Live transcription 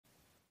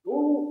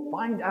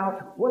find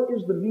out what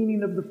is the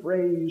meaning of the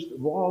phrase, the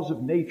laws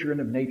of nature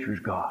and of nature's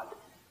God,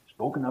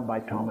 spoken of by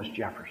Thomas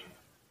Jefferson.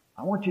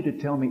 I want you to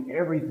tell me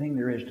everything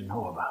there is to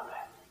know about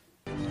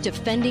that.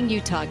 Defending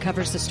Utah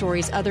covers the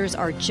stories others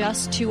are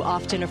just too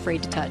often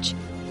afraid to touch.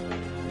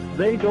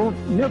 They don't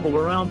nibble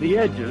around the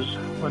edges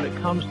when it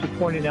comes to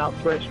pointing out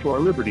threats to our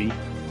liberty.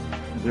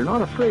 They're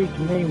not afraid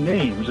to name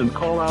names and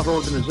call out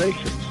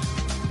organizations.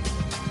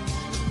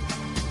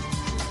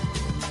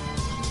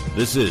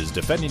 This is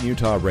Defending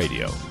Utah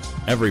Radio,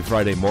 every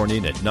Friday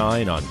morning at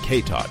 9 on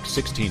K-Talk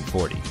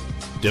 1640.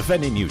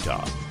 Defending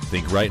Utah.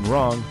 Think right and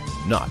wrong,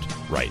 not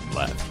right and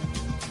left.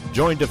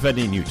 Join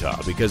Defending Utah,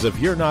 because if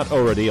you're not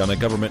already on a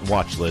government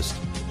watch list,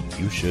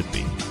 you should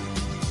be.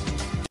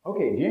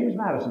 Okay, James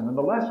Madison, and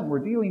the lesson we're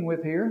dealing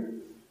with here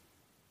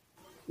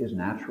is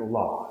natural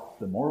law,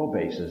 the moral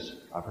basis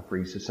of a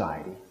free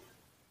society.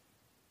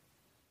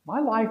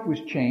 My life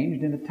was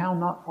changed in a town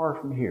not far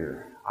from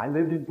here. I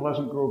lived in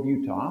Pleasant Grove,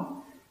 Utah,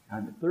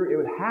 and it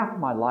was half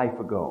my life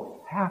ago.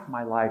 Half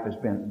my life has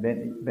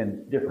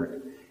been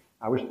different.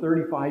 I was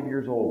 35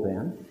 years old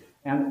then.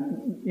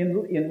 And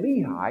in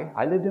Lehigh,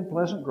 I lived in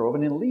Pleasant Grove,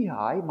 and in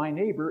Lehigh, my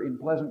neighbor in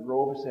Pleasant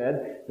Grove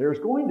said, there's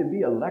going to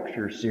be a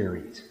lecture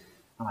series.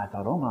 And I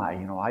thought, oh my,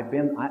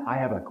 I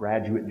have a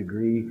graduate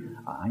degree,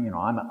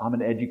 I'm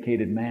an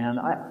educated man.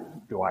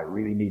 Do I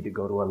really need to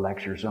go to a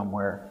lecture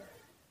somewhere?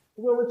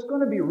 Well, it's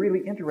going to be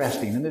really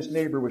interesting. And this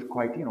neighbor was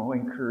quite,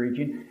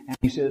 encouraging. And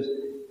he says,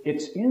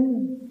 it's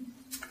in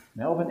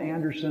Melvin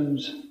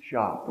Anderson's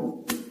shop.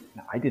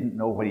 Now, I didn't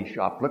know what his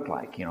shop looked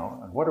like,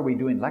 and what are we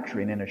doing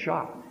lecturing in a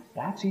shop?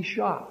 That's his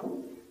shop.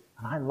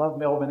 And I love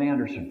Melvin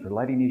Anderson for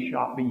letting his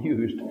shop be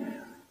used.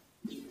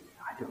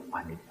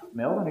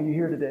 Melvin, are you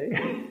here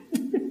today?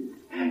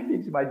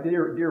 He's my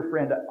dear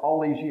friend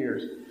all these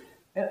years.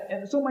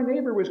 And so my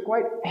neighbor was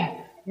quite,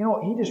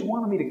 he just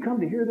wanted me to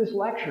come to hear this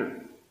lecture.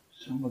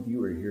 Some of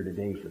you are here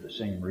today for the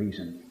same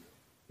reason.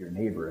 Your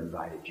neighbor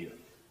invited you.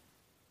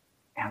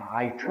 And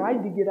I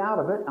tried to get out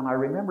of it, and I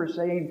remember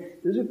saying,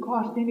 does it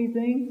cost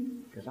anything?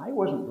 Because I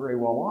wasn't very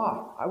well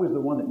off. I was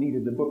the one that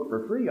needed the book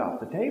for free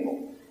off the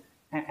table.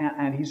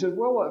 And he said,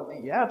 well,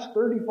 yeah, it's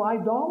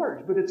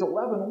 $35, but it's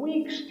 11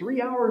 weeks,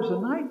 3 hours a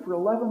night for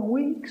 11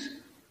 weeks.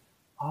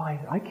 Oh,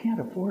 I can't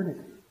afford it.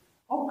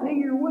 I'll pay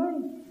your way.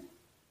 And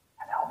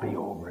I'll be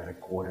over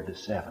at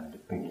 6:45 to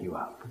pick you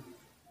up.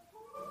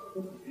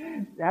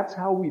 That's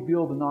how we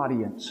build an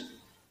audience.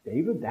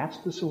 David, that's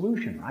the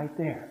solution right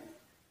there.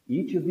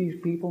 Each of these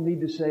people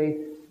need to say,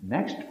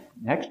 next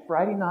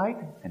Friday night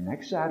and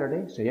next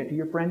Saturday, say it to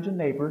your friends and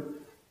neighbor,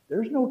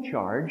 there's no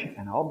charge,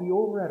 and I'll be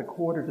over at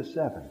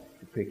 6:45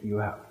 to pick you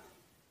up.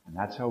 And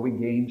that's how we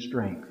gain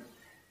strength.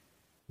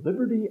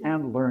 Liberty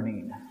and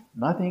learning.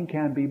 Nothing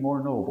can be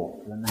more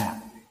noble than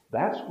that.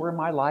 That's where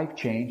my life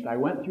changed. I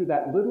went through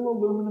that little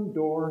aluminum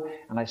door,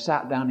 and I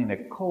sat down in a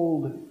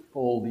cold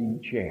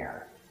folding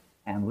chair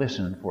and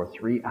listened for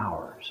 3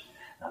 hours.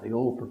 Now, the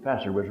old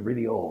professor was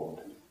really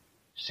old,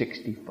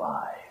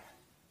 65.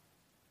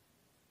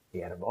 He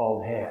had a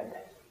bald head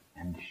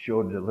and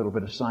showed a little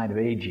bit of sign of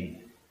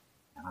aging.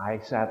 And I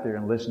sat there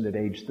and listened at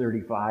age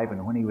 35,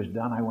 and when he was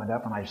done, I went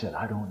up and I said,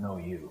 I don't know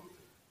you.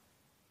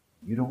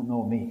 You don't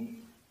know me.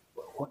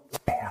 But what do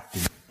I have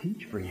to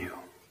teach for you?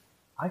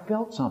 I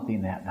felt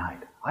something that night.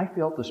 I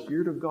felt the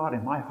Spirit of God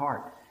in my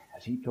heart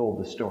as he told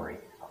the story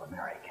of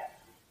America.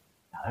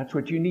 Now, that's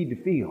what you need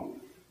to feel.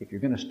 If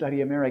you're going to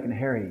study American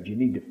heritage, you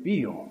need to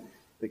feel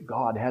that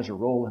God has a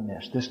role in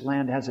this. This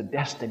land has a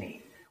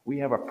destiny. We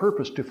have a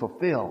purpose to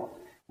fulfill.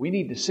 We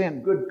need to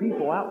send good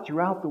people out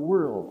throughout the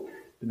world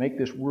to make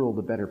this world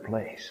a better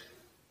place.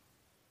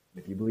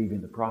 If you believe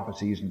in the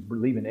prophecies and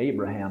believe in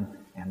Abraham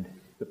and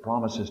the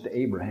promises to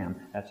Abraham,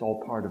 that's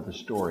all part of the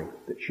story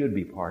that should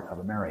be part of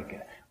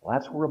America. Well,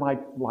 that's where my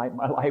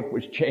life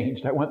was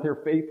changed. I went there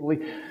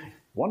faithfully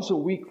once a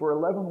week for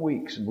 11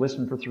 weeks and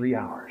listened for 3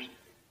 hours.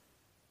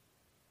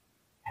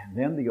 And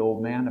then the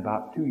old man,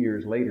 about 2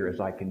 years later, as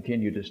I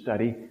continued to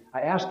study,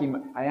 I asked him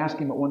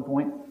at one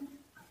point,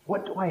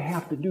 what do I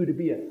have to do to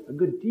be a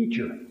good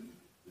teacher?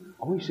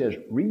 Oh, he says,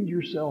 read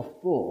yourself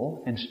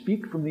full and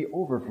speak from the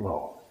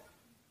overflow.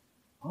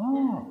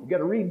 Oh, you got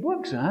to read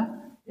books, huh?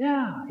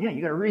 Yeah,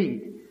 you got to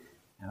read.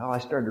 And I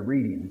started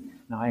reading.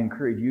 Now, I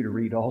encourage you to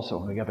read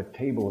also. We have a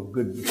table of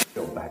good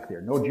stuff back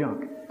there, no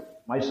junk.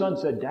 My son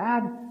said,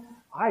 Dad,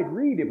 I'd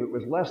read if it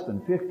was less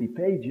than 50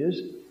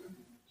 pages.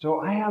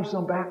 So I have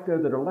some back there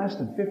that are less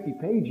than 50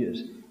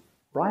 pages.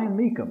 Brian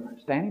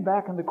Meekum, standing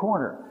back in the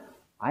corner.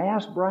 I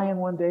asked Brian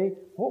one day,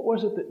 what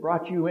was it that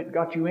got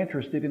you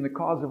interested in the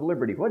cause of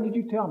liberty? What did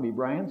you tell me,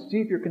 Brian? See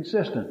if you're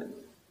consistent.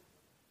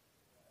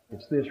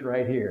 It's this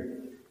right here.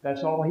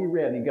 That's all he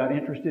read, and he got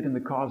interested in the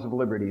cause of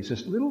liberty. It's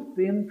this little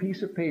thin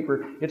piece of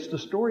paper. It's the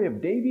story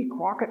of Davy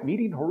Crockett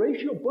meeting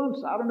Horatio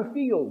Bunce out in a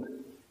field,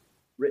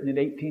 written in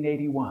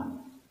 1881.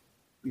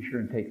 Be sure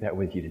and take that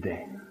with you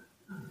today.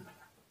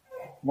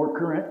 More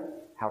current,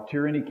 How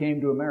Tyranny Came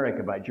to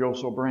America by Joe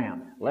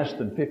Sobran, less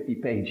than 50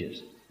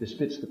 pages. This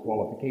fits the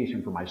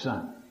qualification for my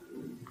son.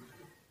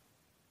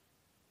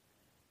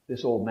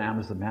 This old man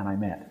is the man I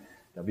met.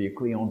 W.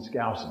 Cleon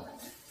Skousen.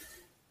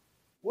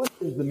 What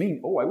is the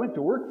meaning? Oh, I went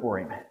to work for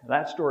him.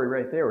 That story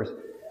right there was,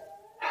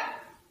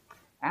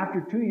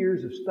 after 2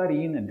 years of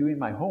studying and doing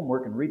my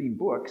homework and reading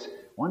books,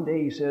 one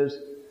day he says,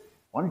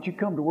 why don't you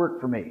come to work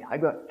for me? I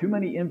got too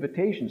many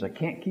invitations. I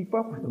can't keep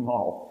up with them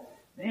all.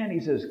 Man, he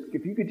says,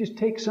 if you could just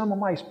take some of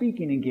my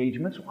speaking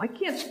engagements. Well, I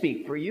can't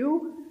speak for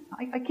you.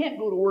 I can't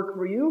go to work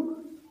for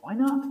you. Why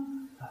not?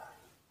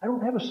 I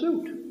don't have a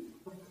suit.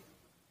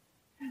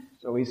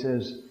 So he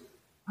says,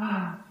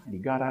 and he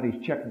got out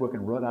his checkbook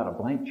and wrote out a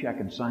blank check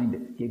and signed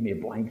it. Gave me a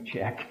blank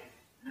check.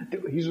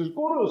 He says,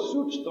 go to a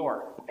suit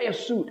store. Buy a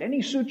suit.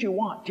 Any suit you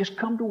want. Just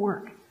come to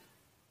work.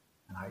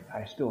 And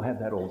I still had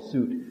that old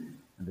suit.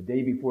 And the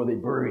day before they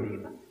buried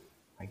him,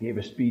 I gave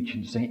a speech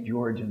in St.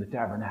 George in the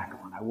Tabernacle,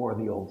 and I wore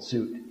the old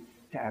suit,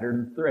 tattered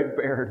and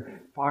threadbare,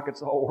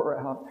 pockets all wore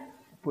out.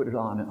 I put it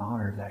on in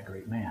honor of that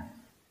great man.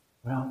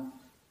 Well,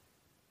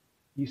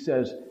 he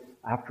says,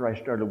 after I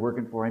started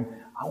working for him,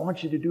 I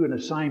want you to do an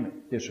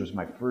assignment. This was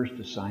my first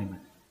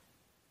assignment.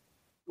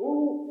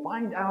 Go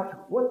find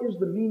out what is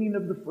the meaning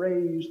of the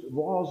phrase, the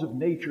laws of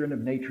nature and of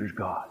nature's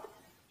God,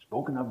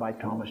 spoken of by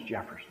Thomas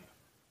Jefferson.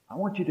 I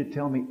want you to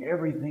tell me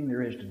everything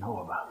there is to know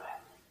about that.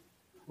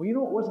 Well, you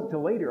know, it wasn't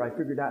until later I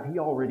figured out he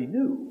already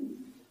knew.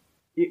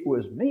 It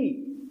was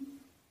me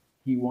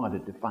he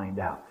wanted to find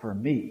out, for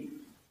me,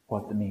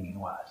 what the meaning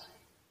was.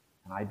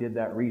 And I did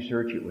that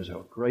research. It was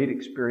a great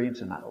experience,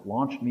 and it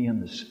launched me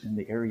in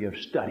the area of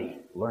study,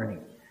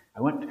 learning.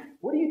 I went,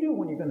 what do you do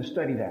when you're going to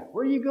study that?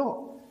 Where do you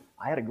go?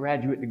 I had a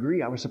graduate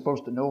degree. I was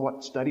supposed to know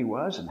what study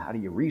was and how do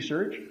you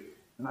research.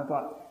 And I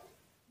thought,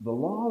 the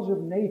laws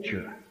of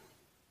nature,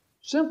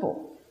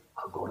 simple.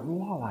 I'll go to the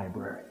law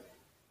library.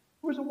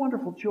 It was a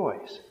wonderful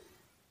choice.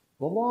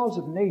 The laws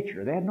of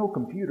nature, they had no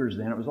computers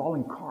then. It was all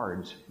in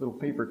cards, little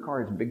paper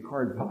cards and big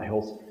card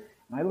piles.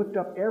 And I looked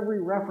up every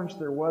reference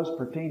there was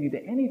pertaining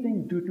to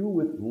anything to do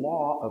with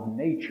law of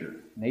nature,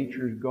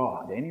 nature's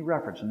God, any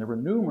reference. And there were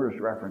numerous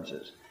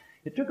references.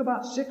 It took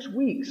about 6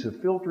 weeks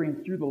of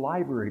filtering through the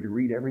library to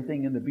read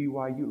everything in the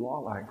BYU Law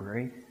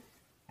Library.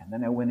 And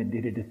then I went and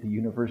did it at the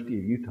University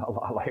of Utah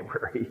Law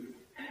Library.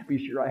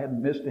 Be sure I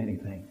hadn't missed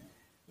anything.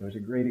 It was a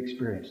great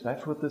experience.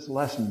 That's what this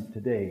lesson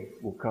today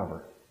will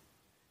cover.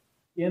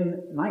 In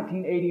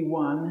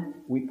 1981,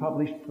 we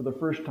published for the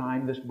first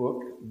time this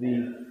book,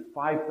 The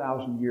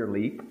 5,000-Year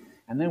Leap,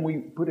 and then we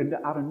put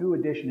out a new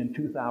edition in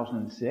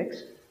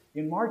 2006.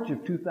 In March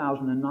of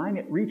 2009,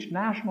 it reached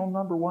national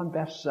 #1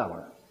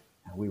 bestseller,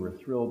 and we were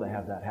thrilled to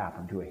have that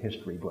happen to a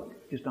history book.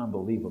 Just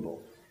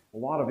unbelievable. A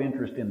lot of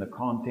interest in the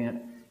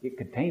content. It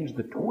contains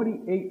the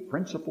 28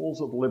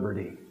 Principles of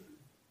Liberty.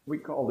 We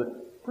called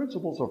it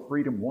Principles of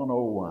Freedom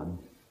 101.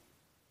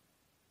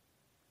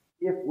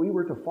 If we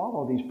were to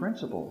follow these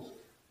principles,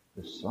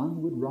 the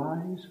sun would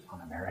rise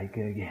on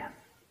America again.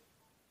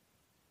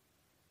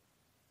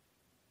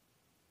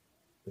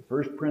 The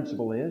first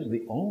principle is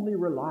the only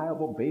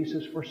reliable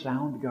basis for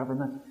sound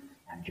government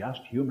and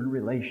just human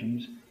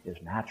relations is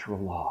natural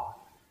law.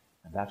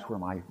 And that's where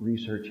my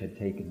research had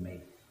taken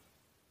me.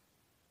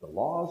 The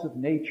laws of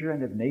nature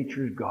and of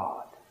nature's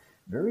God.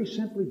 Very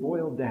simply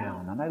boiled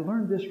down. And I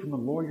learned this from a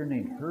lawyer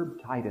named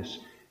Herb Titus.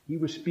 He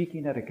was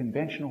speaking at a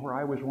convention where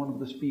I was one of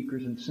the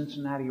speakers in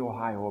Cincinnati,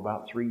 Ohio,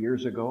 about 3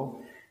 years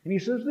ago. And he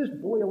says, this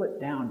boil it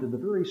down to the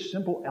very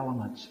simple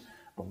elements.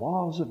 The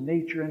laws of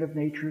nature and of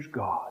nature's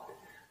God.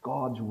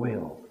 God's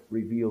will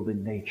revealed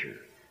in nature.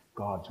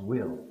 God's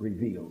will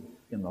revealed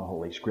in the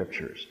Holy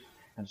Scriptures.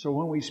 And so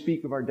when we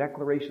speak of our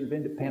Declaration of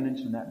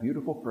Independence and that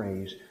beautiful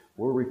phrase,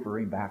 we're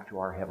referring back to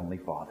our Heavenly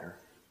Father.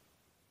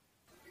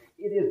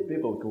 It is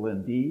biblical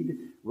indeed.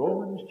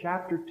 Romans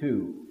chapter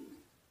 2.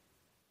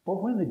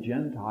 For when the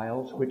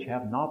Gentiles, which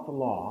have not the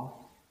law,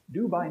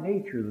 do by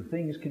nature the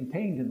things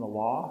contained in the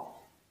law,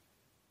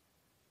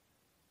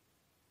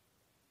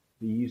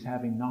 these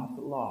having not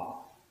the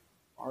law,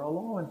 are a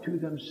law unto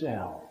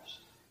themselves,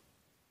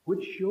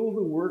 which show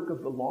the work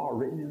of the law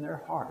written in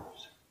their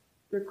hearts,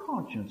 their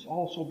conscience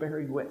also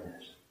bearing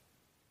witness.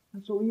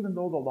 And so even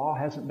though the law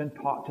hasn't been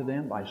taught to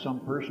them by some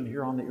person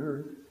here on the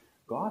earth,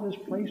 God has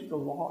placed the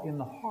law in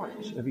the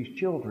hearts of His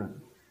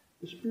children.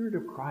 The Spirit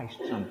of Christ,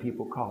 some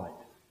people call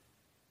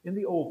it. In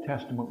the Old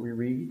Testament we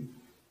read,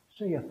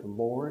 saith the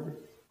Lord,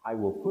 I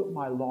will put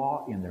my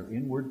law in their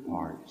inward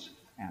parts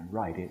and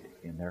write it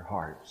in their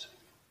hearts.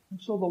 And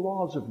so the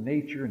laws of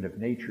nature and of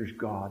nature's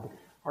God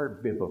are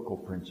biblical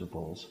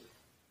principles.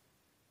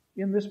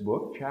 In this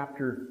book,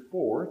 chapter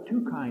 4,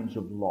 2 kinds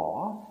of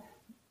law.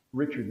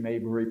 Richard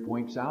Maybury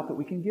points out that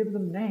we can give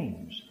them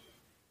names.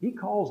 He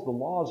calls the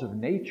laws of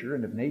nature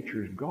and of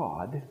nature's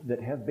God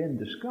that have been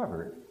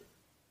discovered.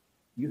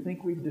 You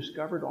think we've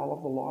discovered all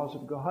of the laws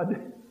of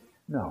God?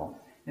 No.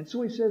 And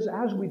so he says,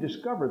 as we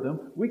discover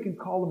them, we can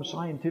call them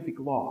scientific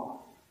law.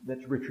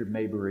 That's Richard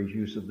Maybury's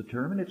use of the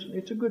term, and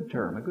it's a good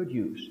term, a good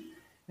use.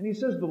 And he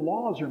says the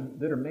laws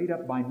that are made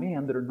up by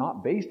man that are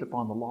not based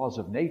upon the laws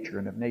of nature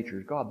and of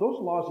nature's God, those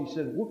laws, he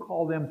says, we'll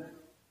call them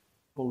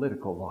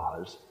political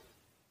laws.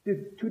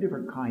 2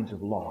 different kinds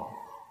of law.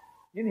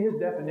 In his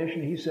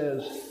definition, he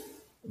says,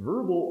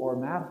 verbal or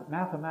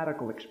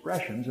mathematical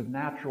expressions of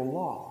natural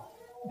law,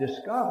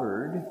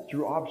 discovered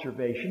through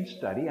observation,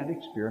 study, and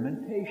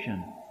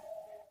experimentation.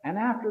 And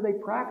after they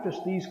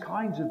practiced these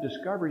kinds of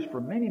discoveries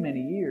for many,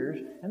 many years,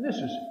 and this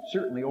is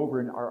certainly over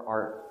in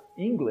our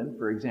England,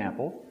 for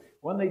example,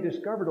 when they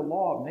discovered a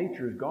law of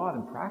nature as God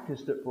and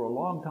practiced it for a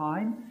long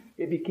time,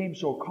 it became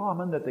so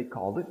common that they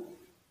called it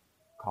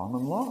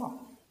common law.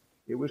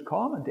 It was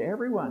common to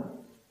everyone.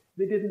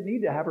 They didn't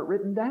need to have it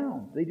written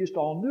down. They just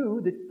all knew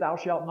that thou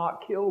shalt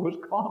not kill was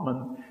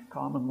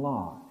common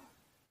law.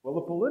 Well,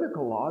 the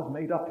political law is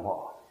made up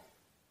law.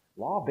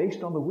 Law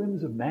based on the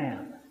whims of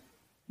man.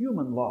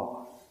 Human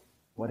law.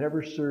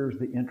 Whatever serves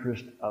the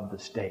interest of the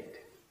state.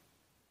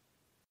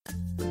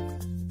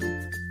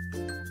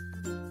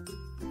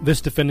 This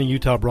Defending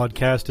Utah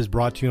broadcast is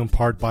brought to you in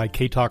part by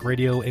K-Talk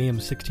Radio AM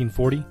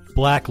 1640,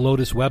 Black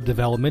Lotus Web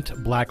Development,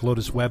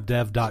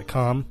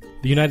 blacklotuswebdev.com,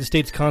 the United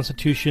States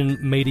Constitution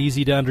Made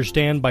Easy to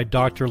Understand by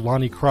Dr.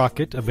 Lonnie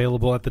Crockett,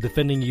 available at the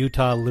Defending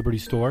Utah Liberty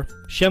Store,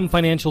 Shem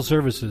Financial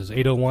Services,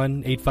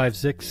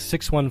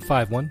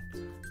 801-856-6151,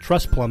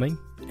 Trust Plumbing,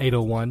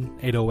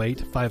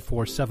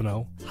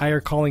 801-808-5470,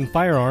 Higher Calling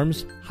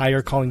Firearms,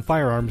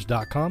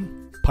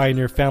 highercallingfirearms.com,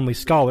 Pioneer Family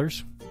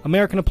Scholars,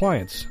 American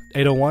Appliance,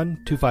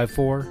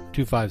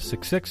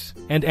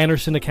 801-254-2566, and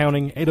Anderson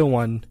Accounting,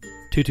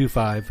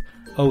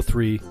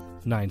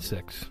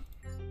 801-225-0396.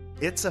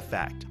 It's a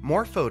fact.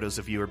 More photos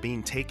of you are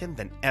being taken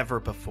than ever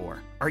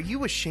before. Are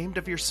you ashamed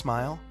of your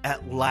smile?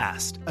 At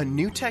last, a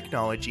new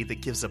technology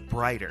that gives a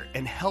brighter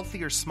and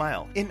healthier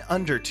smile in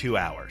under 2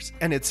 hours.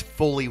 And it's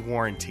fully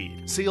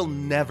warranted, so you'll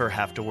never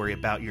have to worry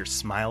about your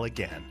smile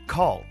again.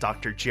 Call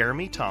Dr.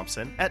 Jeremy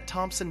Thompson at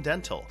Thompson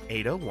Dental,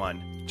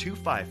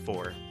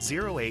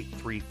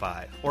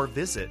 801-254-0835, or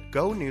visit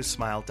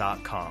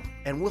GoNewSmile.com,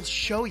 and we'll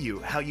show you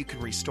how you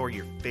can restore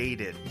your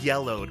faded,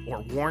 yellowed,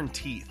 or worn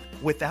teeth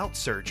without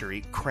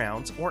surgery,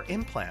 crowns, or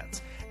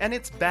implants. And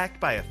it's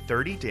backed by a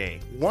 30-day,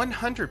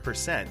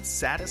 100%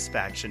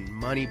 satisfaction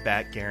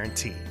money-back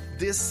guarantee.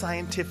 This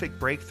scientific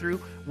breakthrough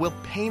will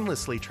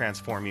painlessly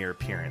transform your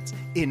appearance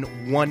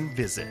in one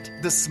visit.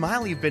 The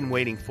smile you've been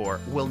waiting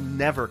for will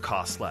never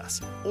cost less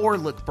or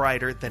look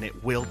brighter than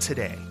it will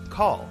today.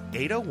 Call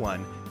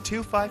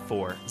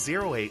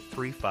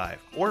 801-254-0835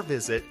 or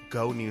visit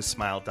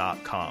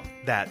GoNewSmile.com.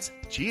 That's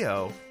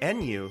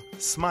GONU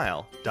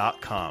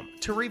smile.com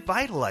to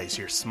revitalize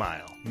your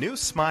smile. New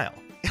smile.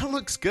 It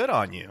looks good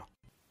on you.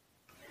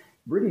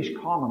 British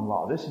common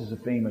law. This is a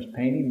famous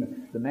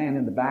painting. The man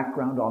in the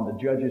background on the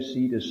judge's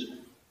seat is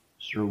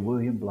Sir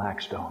William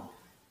Blackstone,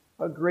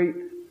 a great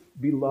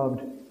beloved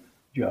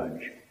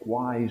judge,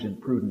 wise and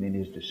prudent in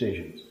his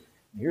decisions.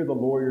 Here the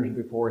lawyers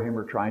before him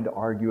are trying to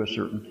argue a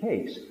certain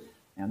case.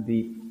 And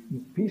the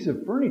piece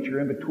of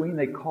furniture in between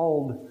they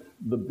called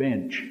the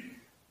bench.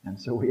 And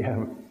so we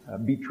have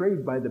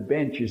Betrayed by the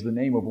Bench is the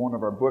name of one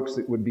of our books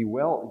that would be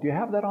well. Do you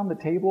have that on the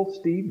table,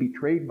 Steve?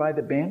 Betrayed by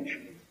the Bench?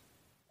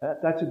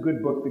 That's a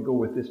good book to go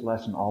with this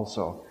lesson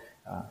also,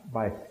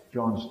 by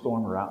John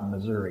Stormer out in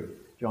Missouri.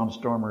 John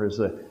Stormer,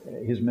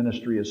 his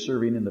ministry is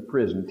serving in the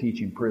prison,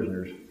 teaching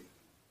prisoners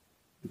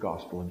the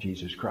gospel of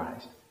Jesus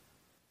Christ.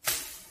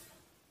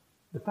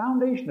 The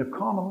foundation of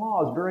common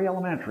law is very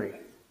elementary.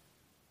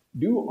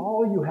 Do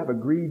all you have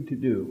agreed to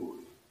do.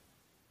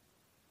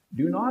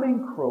 Do not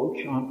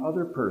encroach on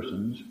other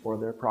persons or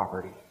their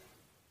property.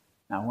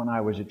 Now, when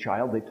I was a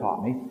child, they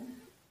taught me,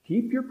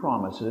 keep your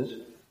promises,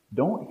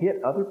 don't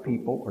hit other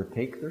people or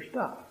take their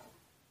stuff.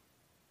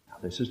 Now,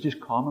 this is just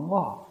common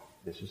law.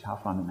 This is how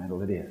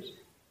fundamental it is.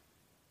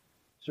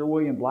 Sir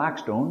William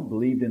Blackstone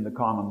believed in the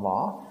common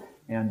law,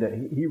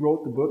 and he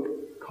wrote the book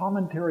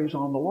Commentaries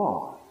on the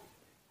Law,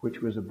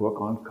 which was a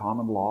book on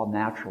common law,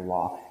 natural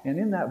law. And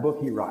in that book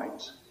he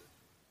writes,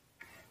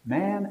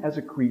 man as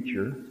a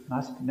creature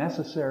must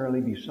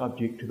necessarily be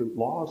subject to the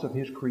laws of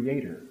his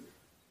Creator.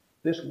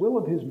 This will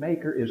of his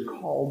Maker is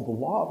called the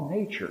law of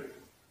nature.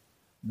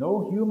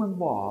 No human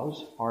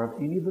laws are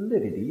of any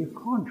validity if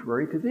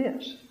contrary to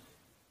this.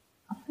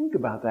 Now think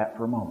about that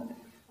for a moment.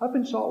 Up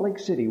in Salt Lake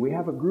City, we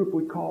have a group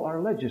we call our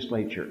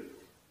legislature.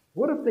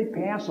 What if they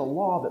pass a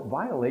law that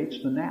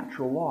violates the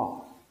natural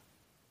law?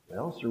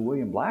 Well, Sir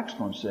William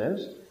Blackstone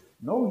says,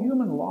 no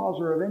human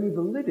laws are of any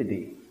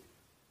validity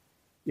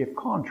if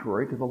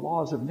contrary to the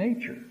laws of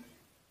nature.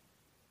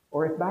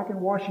 Or if back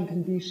in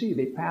Washington, D.C.,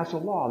 they pass a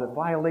law that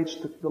violates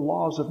the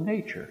laws of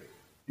nature.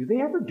 Do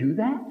they ever do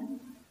that?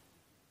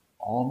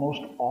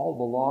 Almost all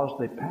the laws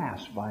they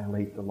pass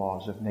violate the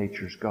laws of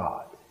nature's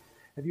God.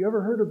 Have you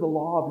ever heard of the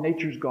law of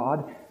nature's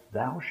God,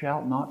 thou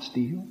shalt not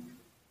steal?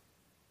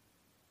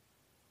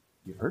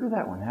 You've heard of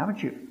that one,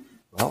 haven't you?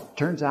 Well, it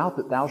turns out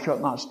that thou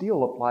shalt not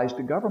steal applies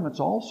to governments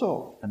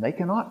also, and they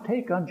cannot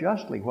take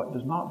unjustly what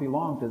does not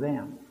belong to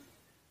them.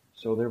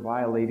 So they're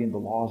violating the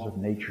laws of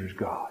nature's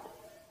God.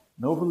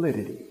 No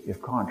validity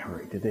if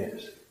contrary to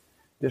this.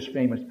 This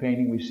famous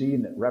painting we see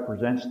that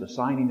represents the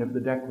signing of the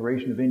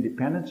Declaration of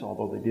Independence,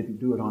 although they didn't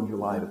do it on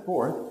July the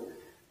 4th.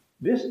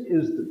 This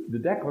is the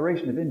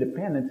Declaration of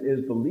Independence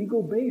is the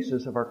legal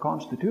basis of our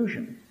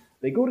Constitution.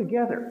 They go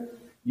together.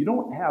 You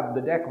don't have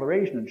the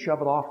Declaration and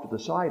shove it off to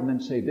the side and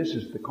then say, this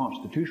is the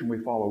Constitution, we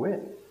follow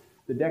it.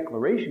 The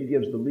Declaration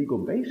gives the legal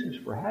basis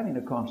for having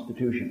a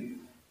Constitution.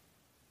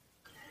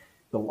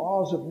 The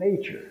laws of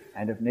nature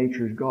and of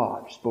nature's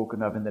God,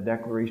 spoken of in the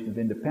Declaration of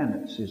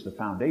Independence, is the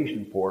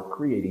foundation for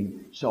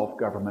creating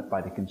self-government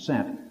by the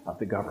consent of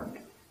the governed.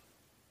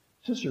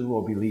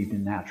 Cicero believed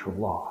in natural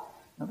law.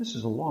 Now this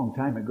is a long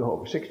time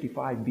ago,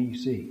 65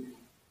 BC.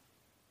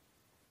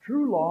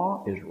 True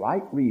law is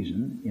right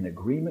reason in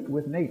agreement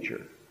with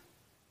nature.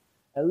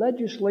 A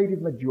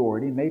legislative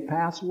majority may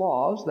pass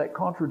laws that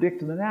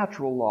contradict the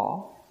natural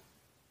law,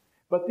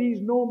 but these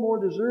no more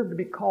deserve to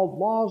be called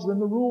laws than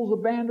the rules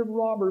a band of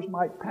robbers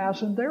might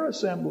pass in their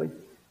assembly.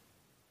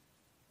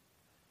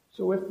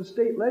 So if the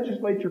state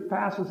legislature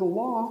passes a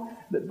law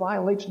that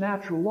violates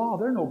natural law,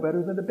 they're no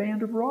better than a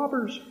band of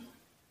robbers.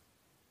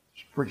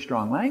 It's pretty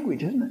strong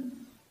language, isn't it?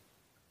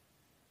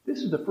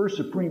 This is the first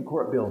Supreme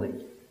Court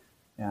building.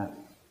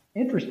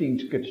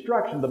 Interesting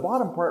construction. The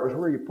bottom part was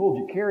where you pulled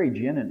your carriage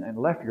in and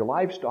left your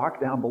livestock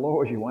down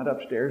below as you went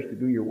upstairs to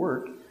do your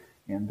work.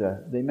 And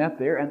they met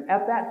there. And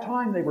at that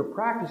time, they were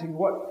practicing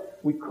what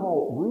we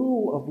call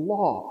rule of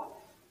law.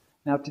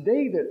 Now,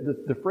 today,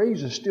 the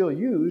phrase is still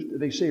used.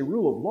 They say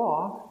rule of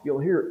law. You'll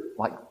hear,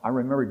 like, I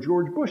remember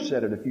George Bush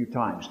said it a few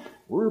times.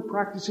 We're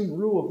practicing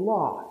rule of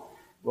law.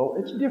 Well,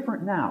 it's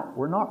different now.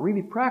 We're not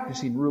really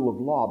practicing rule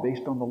of law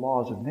based on the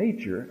laws of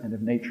nature and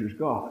of nature's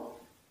God.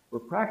 We're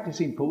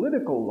practicing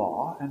political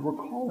law, and we're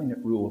calling it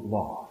rule of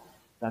law.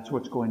 That's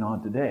what's going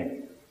on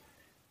today.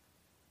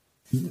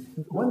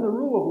 When the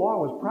rule of law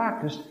was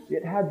practiced,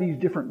 it had these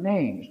different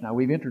names. Now,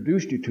 we've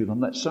introduced you to them.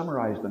 Let's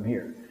summarize them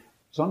here.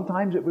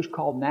 Sometimes it was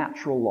called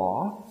natural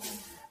law,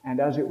 and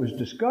as it was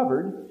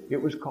discovered,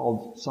 it was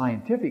called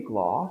scientific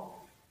law,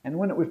 and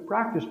when it was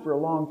practiced for a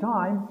long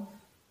time,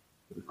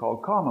 it was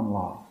called common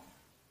law.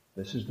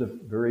 This is the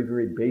very,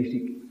 very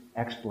basic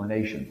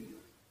explanation.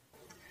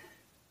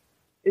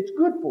 It's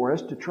good for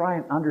us to try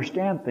and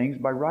understand things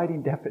by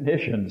writing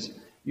definitions.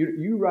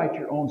 You write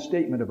your own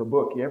statement of a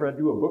book. You ever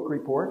do a book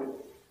report?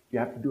 You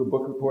have to do a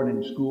book report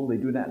in school. They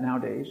do that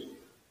nowadays.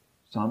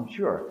 Some,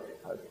 sure.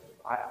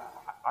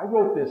 I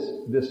wrote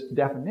this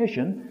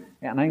definition,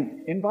 and I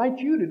invite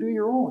you to do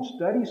your own.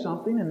 Study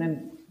something and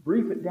then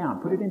brief it down.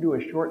 Put it into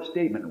a short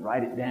statement and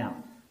write it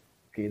down.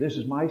 Okay, this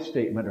is my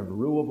statement of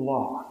rule of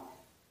law.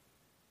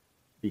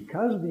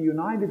 Because the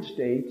United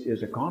States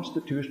is a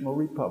constitutional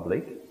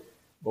republic,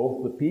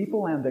 both the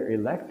people and their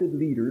elected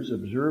leaders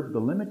observe the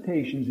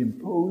limitations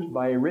imposed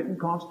by a written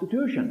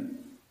constitution,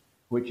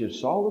 which is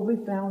solidly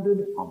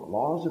founded on the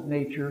laws of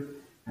nature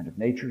and of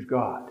nature's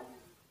God.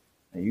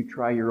 Now you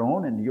try your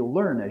own and you'll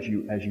learn as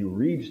you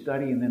read,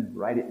 study, and then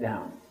write it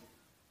down.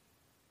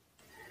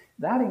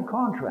 That in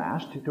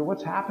contrast to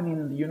what's happening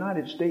in the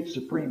United States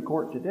Supreme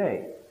Court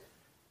today.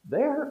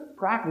 They're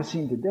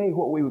practicing today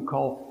what we would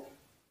call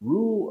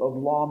rule of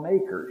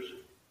lawmakers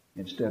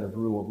instead of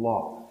rule of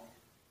law.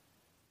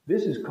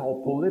 This is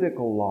called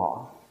political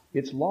law.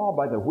 It's law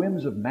by the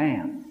whims of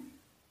man.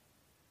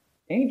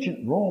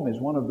 Ancient Rome is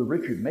one of the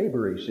Richard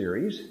Maybury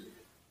series,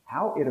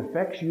 How It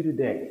Affects You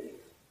Today.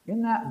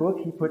 In that book,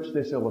 he puts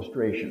this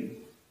illustration.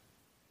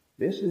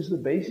 This is the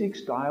basic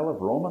style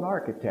of Roman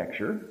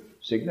architecture,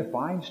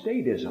 signifying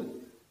statism.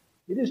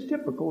 It is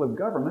typical of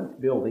government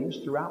buildings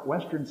throughout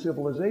Western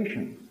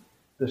civilization.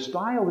 The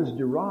style is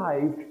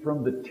derived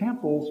from the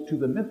temples to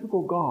the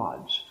mythical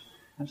gods.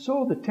 And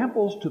so the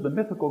temples to the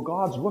mythical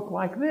gods look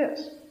like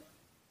this.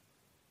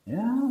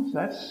 Yeah,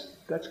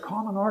 that's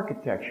common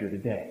architecture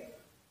today.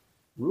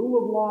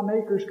 Rule of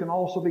lawmakers can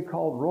also be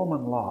called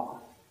Roman law.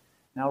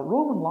 Now,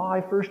 Roman law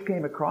I first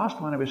came across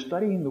when I was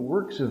studying the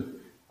works of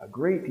a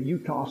great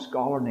Utah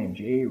scholar named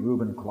J.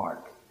 Reuben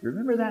Clark. Do you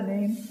remember that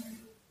name?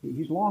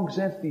 He's long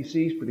since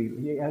deceased, but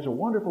he has a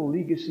wonderful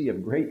legacy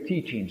of great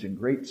teachings and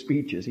great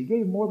speeches. He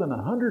gave more than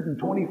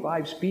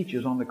 125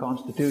 speeches on the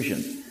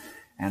Constitution.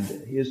 And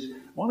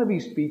one of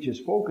his speeches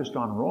focused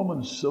on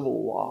Roman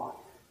civil law.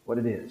 What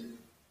it is?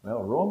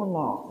 Well, Roman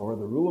law, or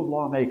the rule of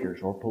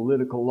lawmakers, or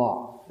political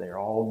law. They're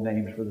all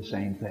names for the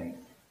same thing.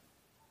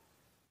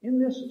 In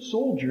this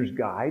Soldier's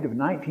Guide of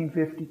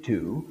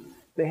 1952,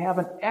 they have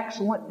an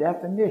excellent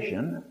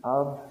definition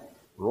of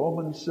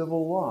Roman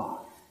civil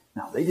law.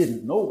 Now, they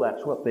didn't know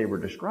that's what they were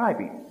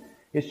describing.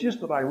 It's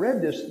just that I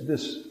read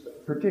this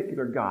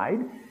particular guide,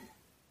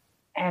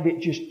 and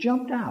it just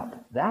jumped out.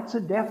 That's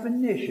a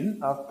definition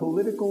of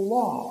political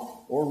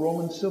law, or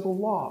Roman civil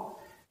law.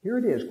 Here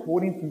it is,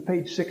 quoting from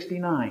page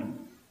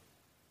 69.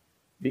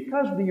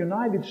 Because the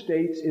United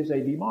States is a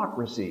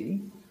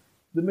democracy,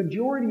 the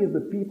majority of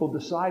the people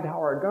decide how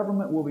our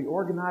government will be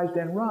organized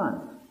and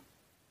run.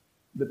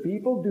 The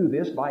people do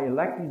this by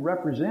electing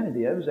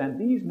representatives, and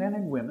these men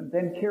and women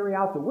then carry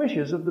out the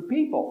wishes of the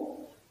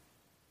people.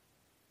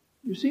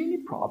 You see any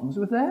problems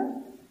with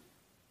that?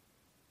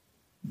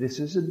 This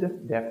is a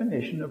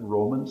definition of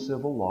Roman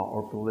civil law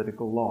or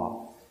political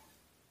law.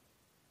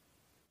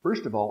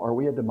 First of all, are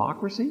we a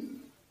democracy?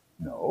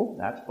 No,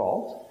 that's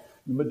false.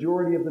 The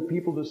majority of the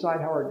people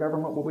decide how our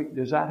government will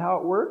be. Is that how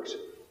it works?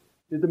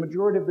 Did the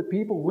majority of the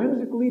people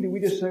whimsically, did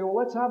we just say, well,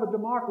 let's have a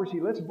democracy,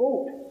 let's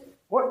vote?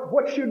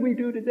 What should we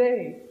do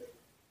today?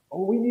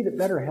 Oh, we need a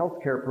better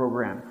health care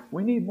program.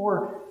 We need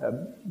more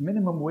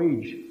minimum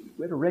wage.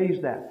 We had to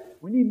raise that.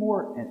 We need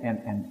more,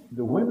 and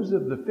the whims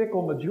of the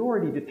fickle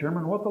majority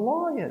determine what the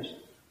law is.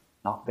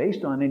 Not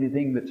based on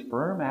anything that's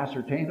firm,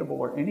 ascertainable,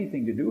 or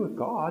anything to do with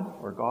God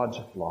or God's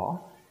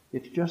law.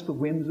 It's just the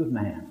whims of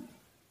man.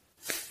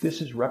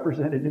 This is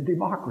representative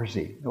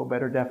democracy. No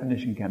better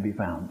definition can be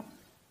found.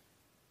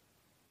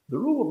 The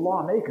rule of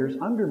lawmakers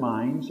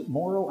undermines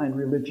moral and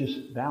religious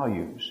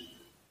values,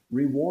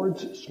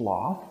 rewards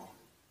sloth.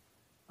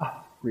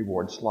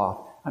 Rewards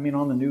sloth. I mean,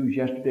 on the news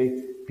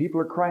yesterday,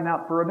 people are crying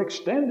out for an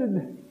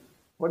extended,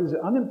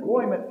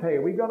 unemployment pay.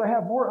 We've got to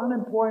have more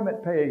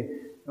unemployment pay.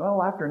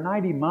 Well, after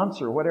 90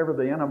 months or whatever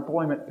the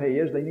unemployment pay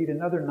is, they need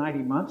another 90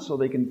 months so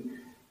they can,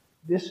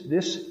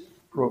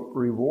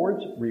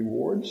 rewards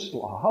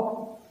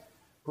sloth,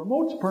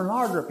 promotes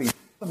pornography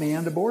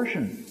and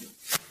abortion.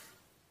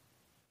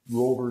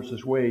 Roe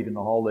versus Wade and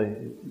all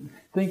the...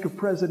 Think of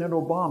President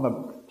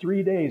Obama.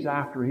 3 days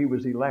after he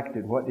was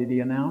elected, what did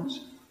he announce?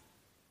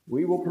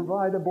 We will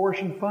provide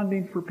abortion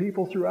funding for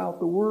people throughout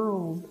the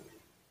world.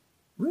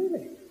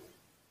 Really?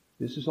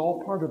 This is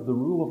all part of the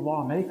rule of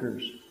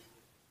lawmakers.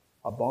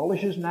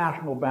 Abolishes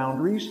national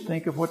boundaries.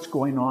 Think of what's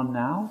going on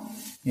now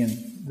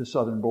in the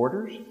southern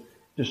borders.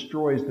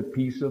 Destroys the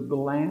peace of the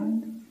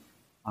land.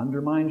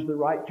 Undermines the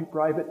right to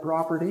private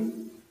property.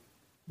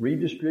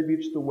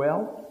 Redistributes the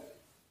wealth.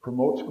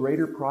 Promotes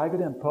greater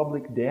private and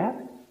public debt.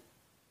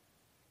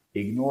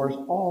 Ignores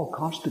all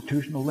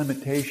constitutional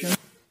limitations.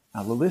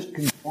 Now the list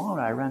can go on.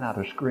 I ran out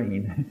of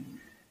screen.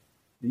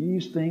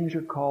 These things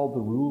are called the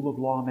rule of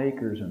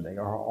lawmakers, and they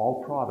are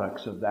all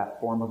products of that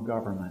form of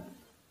government.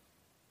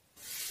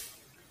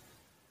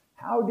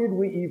 How did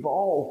we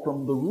evolve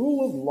from the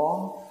rule of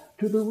law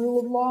to the rule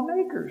of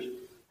lawmakers?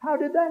 How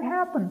did that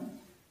happen?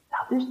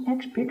 Now this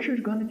next picture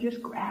is going to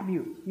just grab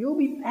you. You'll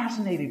be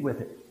fascinated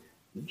with it.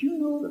 Did you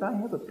know that I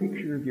have a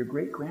picture of your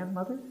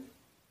great-grandmother?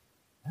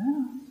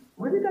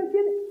 Where did I get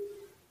it?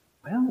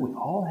 Well, we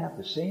all have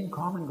the same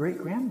common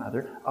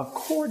great-grandmother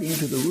according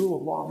to the rule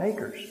of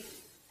lawmakers.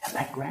 And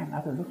that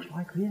grandmother looks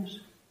like this.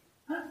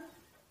 Huh?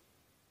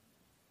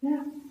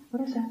 Yeah,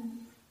 what is that?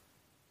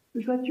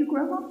 Is that you,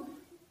 Grandma?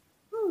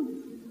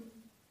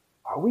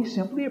 Are we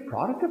simply a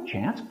product of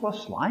chance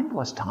plus slime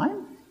plus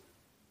time?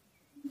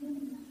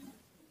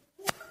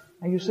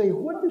 And you say,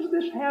 what does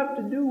this have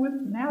to do with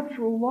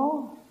natural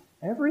law?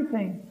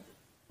 Everything.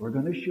 We're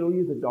going to show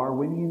you the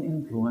Darwinian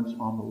influence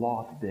on the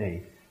law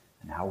today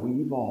and how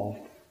we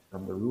evolved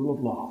from the rule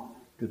of law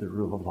to the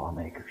rule of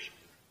lawmakers.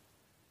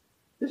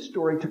 This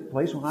story took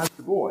place when I was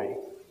a boy.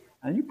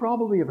 And you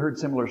probably have heard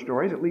similar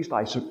stories. At least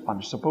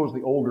I'm suppose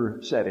the older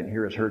set in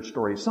here has heard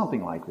stories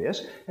something like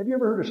this. Have you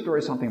ever heard a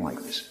story something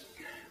like this?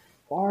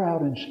 Far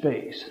out in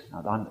space.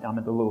 Now, I'm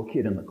the little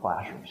kid in the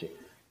classroom, see.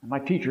 And my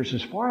teacher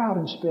says, far out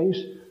in space,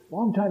 a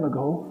long time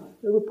ago,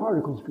 there were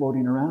particles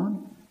floating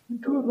around,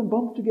 and two of them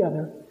bumped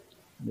together,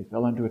 and they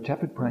fell into a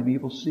tepid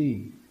primeval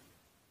sea.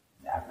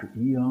 And after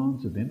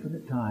eons of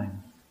infinite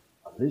time,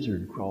 a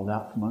lizard crawled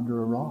out from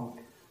under a rock.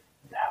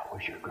 That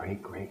was your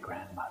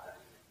great-great-grandmother.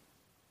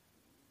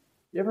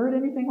 You ever heard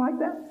anything like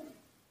that?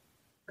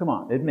 Come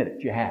on, admit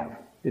it, you have.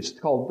 It's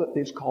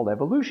called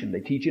evolution. They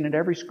teach it at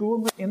every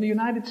school in the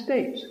United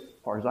States,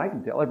 as far as I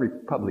can tell, every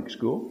public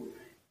school.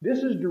 This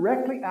is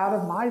directly out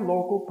of my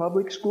local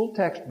public school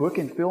textbook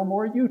in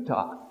Fillmore,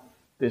 Utah.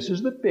 This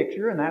is the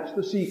picture, and that's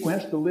the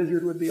sequence. The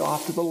lizard would be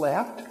off to the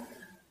left,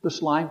 the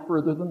slime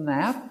further than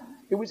that.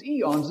 It was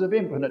eons of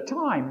infinite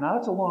time. Now,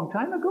 that's a long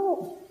time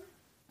ago.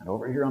 And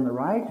over here on the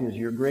right is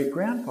your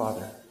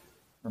great-grandfather,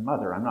 or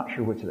mother. I'm not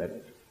sure which that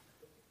is.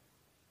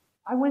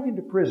 I went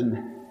into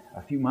prison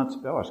a few months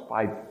ago.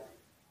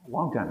 A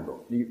long time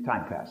ago.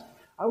 Time passed.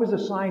 I was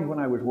assigned when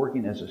I was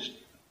working as a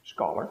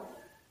scholar.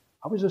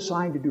 I was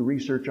assigned to do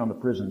research on the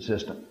prison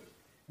system.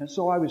 And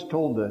so I was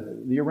told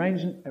the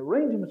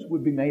arrangements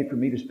would be made for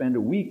me to spend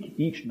a week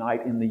each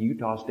night in the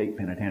Utah State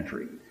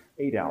Penitentiary.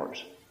 8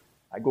 hours.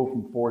 I go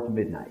from 4 to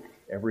midnight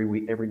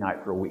every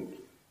night for a week.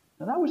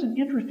 And that was an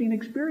interesting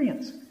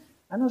experience.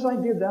 And as I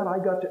did that, I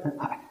got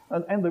to...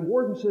 And the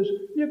warden says,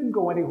 you can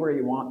go anywhere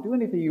you want, do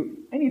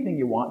anything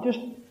you want, just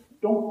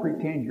don't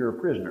pretend you're a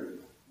prisoner,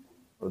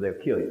 or they'll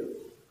kill you.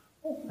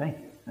 Oh, thank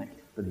you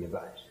for the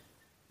advice.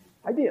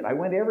 I did. I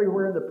went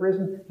everywhere in the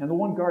prison, and the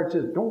one guard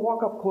says, don't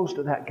walk up close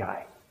to that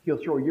guy. He'll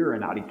throw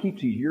urine out. He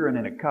keeps his urine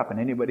in a cup, and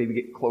anybody to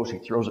get close, he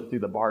throws it through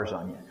the bars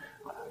on you.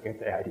 I get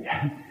the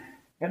idea.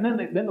 And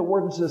then the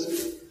warden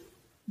says,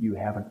 you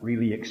haven't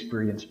really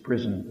experienced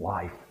prison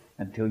life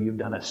until you've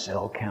done a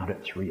cell count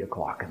at 3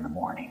 o'clock in the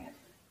morning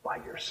by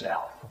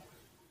yourself.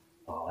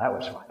 Oh, that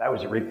was fun. That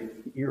was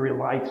eerie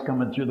lights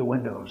coming through the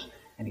windows.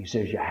 And he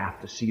says you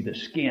have to see the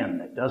skin.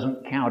 It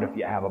doesn't count if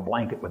you have a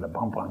blanket with a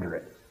bump under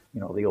it.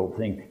 You know, the old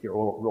thing, you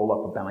roll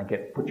up a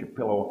blanket, put your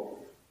pillow.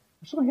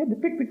 So I had to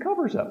pick the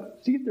covers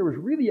up, see if there was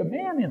really a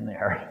man in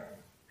there.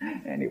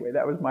 Anyway,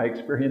 that was my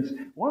experience.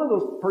 One of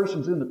those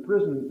persons in the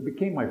prison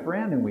became my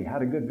friend, and we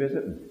had a good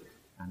visit. And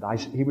And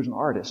he was an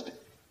artist.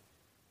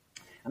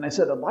 And I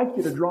said, I'd like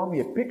you to draw me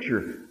a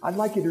picture. I'd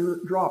like you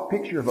to draw a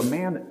picture of a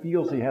man that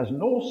feels he has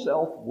no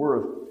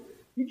self-worth.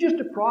 He's just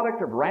a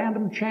product of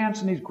random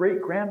chance, and his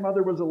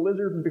great-grandmother was a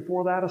lizard, and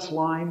before that a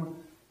slime.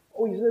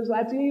 Oh, he says,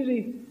 that's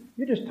easy.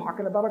 You're just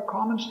talking about a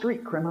common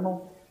street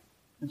criminal.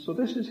 And so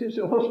this is his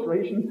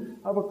illustration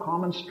of a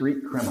common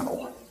street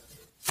criminal.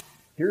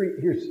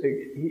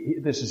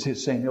 This is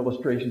his same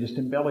illustration, just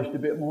embellished a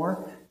bit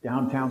more.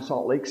 Downtown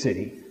Salt Lake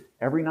City.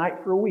 Every night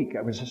for a week,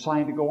 I was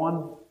assigned to go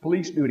on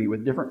police duty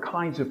with different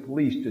kinds of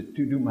police to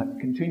do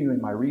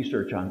continuing my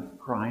research on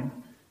crime.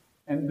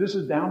 And this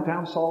is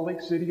downtown Salt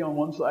Lake City on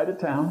one side of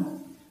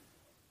town.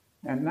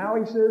 And now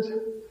he says,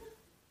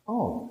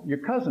 oh, your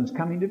cousin's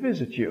coming to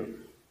visit you.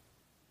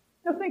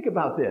 Now think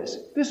about this.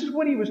 This is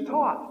what he was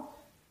taught.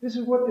 This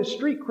is what this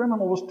street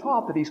criminal was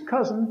taught, that his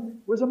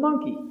cousin was a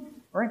monkey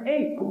or an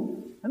ape.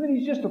 And that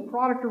he's just a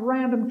product of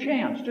random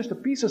chance, just a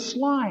piece of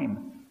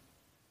slime.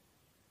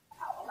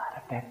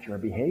 Affect your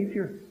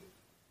behavior.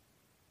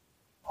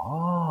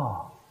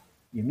 Oh,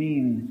 you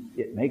mean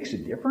it makes a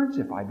difference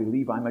if I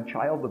believe I'm a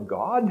child of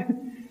God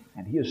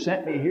and He has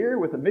sent me here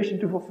with a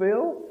mission to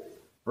fulfill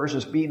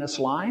versus being a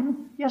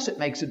slime? Yes, it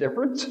makes a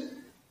difference.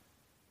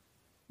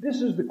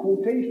 This is the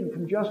quotation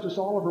from Justice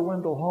Oliver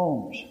Wendell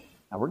Holmes.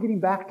 Now we're getting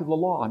back to the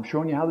law. I'm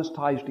showing you how this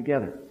ties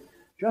together.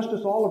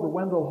 Justice Oliver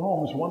Wendell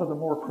Holmes, one of the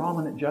more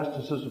prominent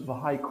justices of the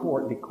High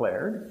Court,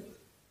 declared,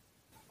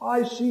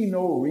 I see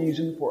no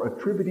reason for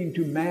attributing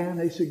to man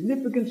a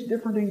significance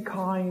different in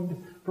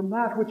kind from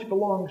that which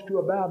belongs to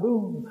a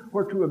baboon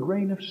or to a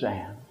grain of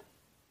sand.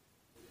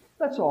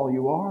 That's all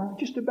you are,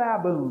 just a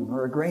baboon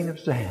or a grain of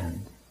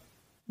sand.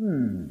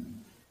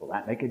 Will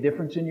that make a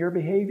difference in your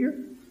behavior?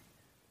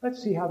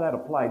 Let's see how that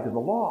applied to the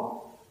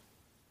law.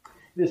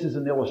 This is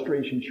an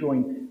illustration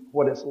showing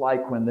what it's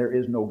like when there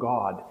is no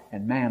God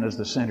and man is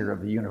the center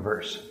of the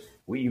universe.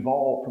 We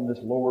evolved from this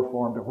lower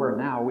form to where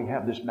now we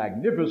have this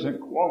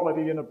magnificent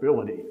quality and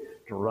ability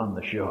to run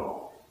the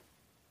show.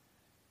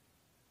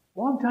 A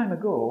long time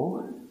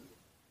ago,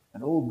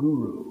 an old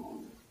guru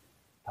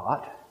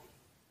taught,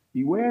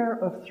 beware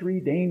of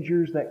 3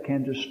 dangers that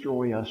can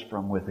destroy us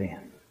from within.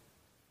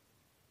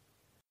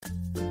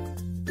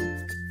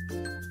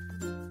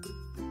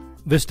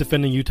 This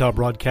Defending Utah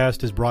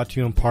broadcast is brought to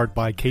you in part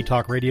by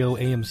K-Talk Radio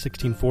AM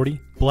 1640,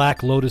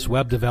 Black Lotus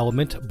Web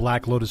Development,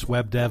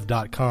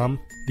 blacklotuswebdev.com,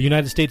 the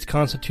United States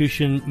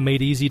Constitution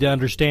Made Easy to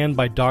Understand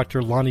by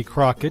Dr. Lonnie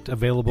Crockett,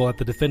 available at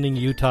the Defending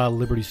Utah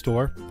Liberty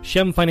Store,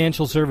 Shem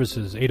Financial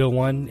Services,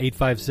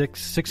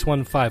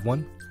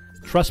 801-856-6151,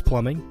 Trust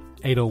Plumbing,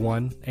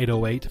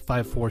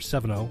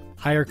 801-808-5470,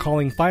 Higher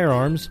Calling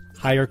Firearms,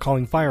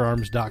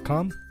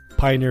 highercallingfirearms.com,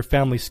 Pioneer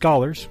Family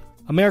Scholars,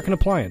 American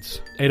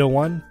Appliance,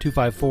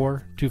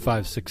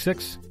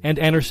 801-254-2566, and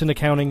Anderson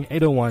Accounting,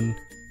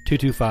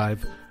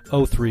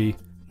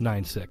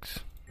 801-225-0396.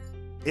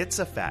 It's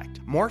a fact.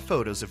 More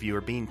photos of you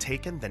are being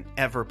taken than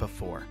ever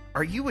before.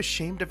 Are you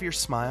ashamed of your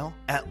smile?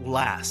 At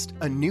last,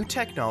 a new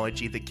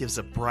technology that gives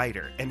a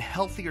brighter and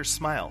healthier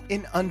smile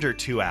in under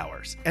 2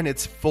 hours. And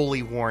it's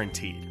fully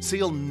warranted, so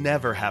you'll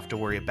never have to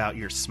worry about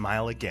your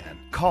smile again.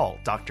 Call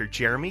Dr.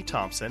 Jeremy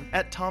Thompson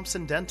at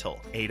Thompson Dental,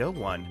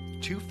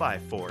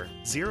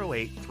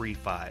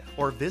 801-254-0835,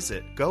 or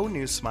visit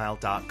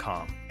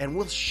GoNewSmile.com, and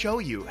we'll show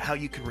you how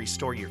you can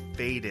restore your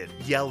faded,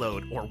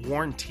 yellowed, or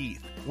worn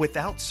teeth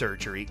without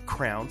surgery,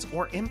 crowns,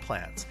 or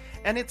implants.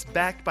 And it's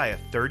backed by a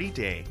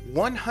 30-day,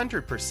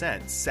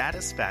 100%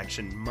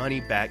 satisfaction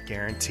money-back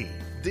guarantee.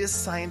 This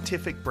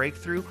scientific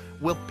breakthrough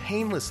will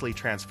painlessly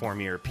transform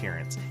your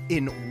appearance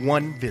in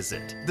one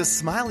visit. The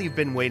smile you've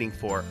been waiting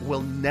for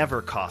will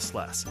never cost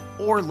less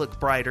or look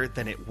brighter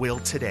than it will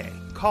today.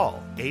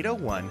 Call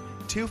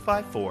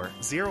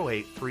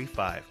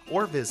 801-254-0835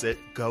 or visit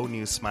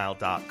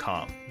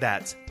GoNewSmile.com.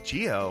 That's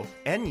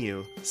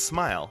GONU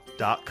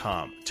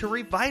smile.com to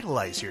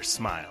revitalize your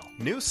smile.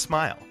 New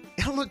smile.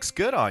 It looks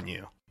good on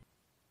you.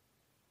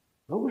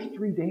 Those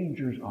 3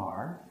 dangers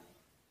are,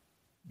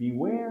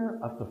 beware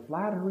of the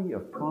flattery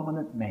of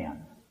prominent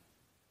men.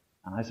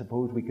 And I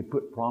suppose we could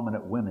put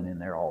prominent women in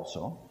there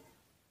also.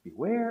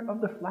 Beware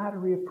of the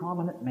flattery of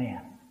prominent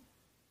men.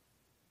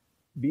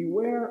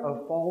 Beware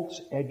of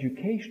false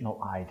educational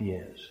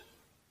ideas.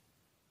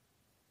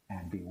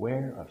 And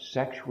beware of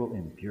sexual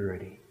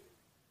impurity.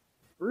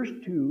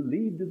 First 2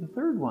 lead to the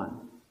third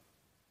one.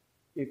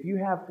 If you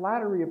have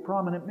flattery of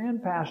prominent men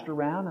passed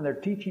around and they're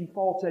teaching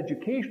false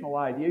educational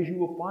ideas, you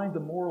will find the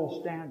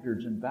moral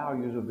standards and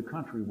values of the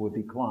country will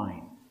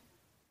decline,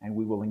 and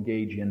we will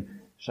engage in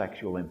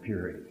sexual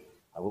impurity.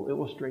 I will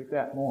illustrate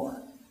that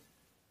more.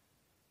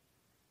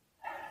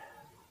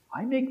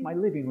 I make my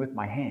living with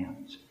my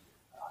hands.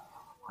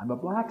 I'm a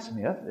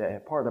blacksmith,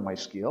 part of my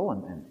skill,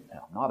 and I'm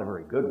not a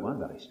very good one,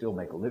 but I still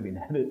make a living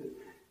at it.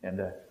 And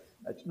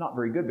it's not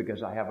very good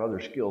because I have other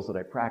skills that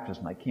I practice,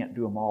 and I can't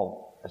do them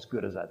all as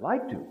good as I'd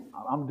like to.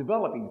 I'm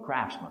developing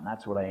craftsman.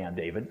 That's what I am,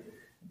 David.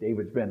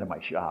 David's been to my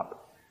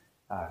shop.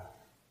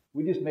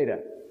 We just made I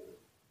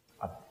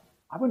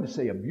want to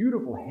say a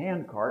beautiful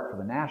hand cart for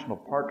the National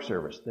Park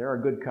Service. They're our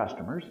good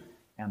customers.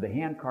 And the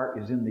handcart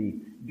is in the,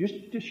 just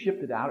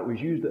shipped it out. It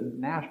was used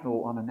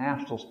on a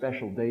national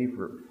special day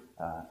for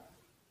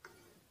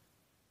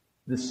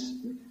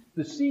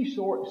the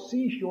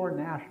Seashore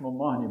National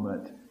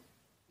Monument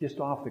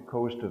just off the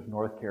coast of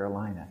North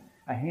Carolina.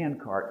 A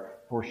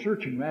handcart for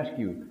search and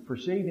rescue, for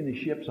saving the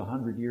ships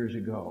 100 years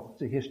ago.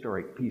 It's a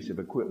historic piece of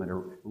equipment,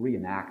 a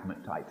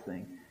reenactment type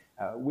thing.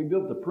 We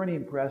built the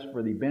printing press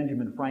for the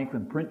Benjamin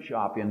Franklin print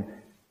shop in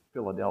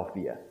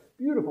Philadelphia.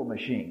 Beautiful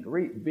machine,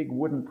 great big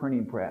wooden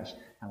printing press.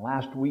 And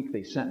last week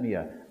they sent me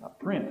a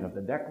print of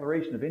the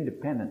Declaration of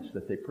Independence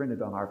that they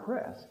printed on our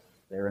press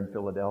there in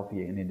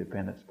Philadelphia in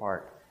Independence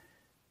Park.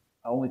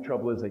 The only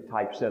trouble is they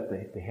typeset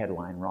the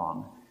headline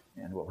wrong,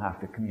 and we'll have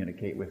to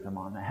communicate with them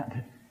on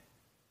that.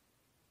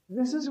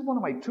 This is one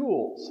of my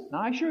tools. Now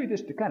I show you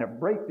this to kind of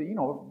break the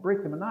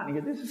monotony.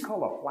 This is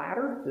called a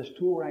flatter, this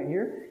tool right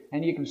here.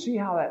 And you can see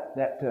how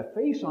that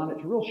face on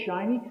it's real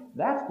shiny.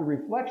 That's the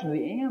reflection of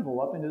the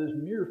anvil up into this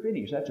mirror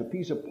finish. That's a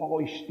piece of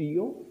polished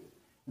steel.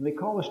 And they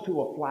call this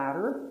tool a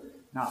flatter.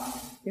 Now,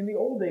 in the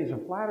old days, a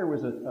flatter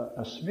was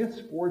a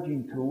smith's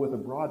forging tool with a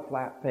broad,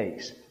 flat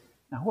face.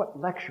 Now, what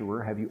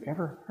lecturer have you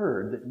ever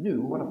heard that knew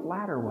what a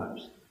flatter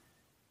was?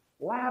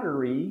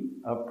 Flattery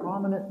of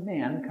prominent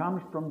men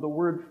comes from the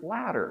word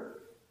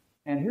flatter.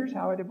 And here's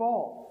how it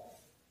evolved.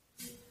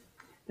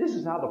 This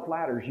is how the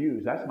flatter's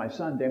used. That's my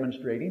son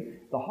demonstrating.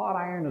 The hot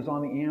iron is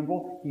on the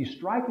anvil. He's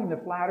striking the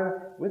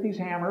flatter with his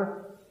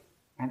hammer.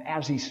 And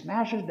as he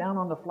smashes down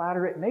on the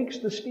flatter, it makes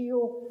the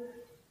steel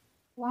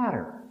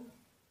flatter.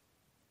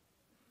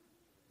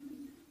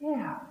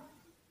 Yeah,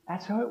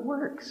 that's how it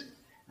works.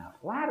 Now,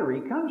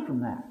 flattery comes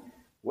from that.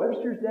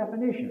 Webster's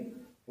definition.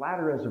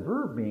 Flatter as a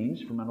verb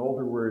means, from an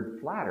older word,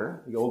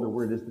 flatter, the older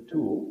word is the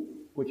tool,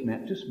 which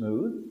meant to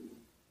smooth,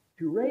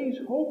 to raise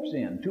hopes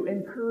in, to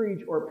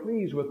encourage or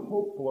please with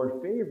hopeful or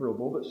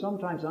favorable, but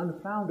sometimes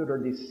unfounded or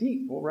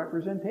deceitful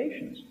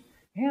representations.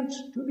 Hence,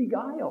 to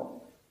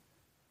beguile.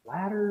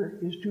 Flatter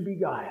is to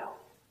beguile.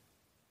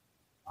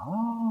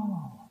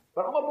 Oh,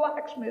 but I'm a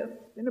blacksmith.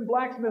 In the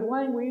blacksmith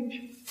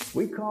language,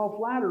 we call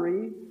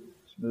flattery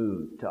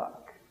smooth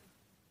talk.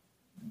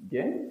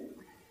 Okay?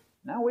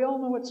 Now, we all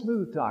know what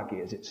smooth talk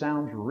is. It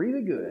sounds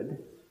really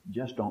good,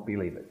 just don't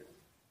believe it.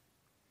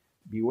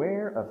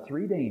 Beware of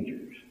 3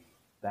 dangers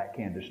that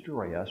can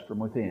destroy us from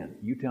within.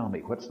 You tell me,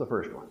 what's the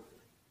first one?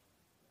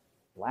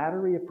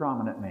 Flattery of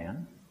prominent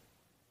men,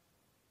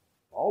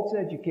 false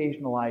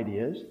educational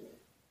ideas,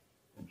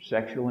 and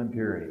sexual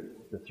impurity.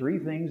 The 3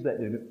 things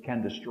that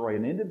can destroy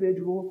an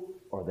individual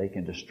or they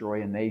can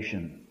destroy a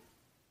nation.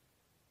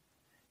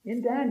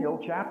 In Daniel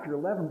chapter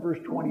 11, verse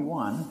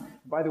 21,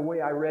 by the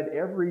way, I read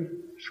every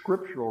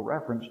scriptural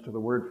reference to the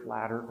word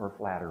flatter or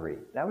flattery.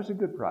 That was a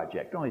good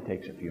project. It only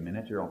takes a few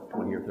minutes. There are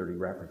 20 or 30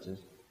 references.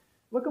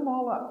 Look them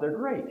all up. They're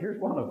great.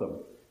 Here's one of them.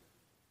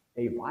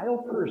 A vile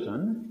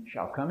person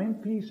shall come in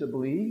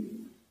peaceably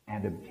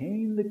and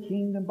obtain the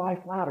kingdom by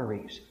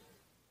flatteries.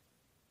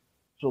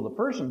 So the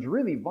person's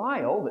really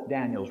vile that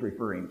Daniel's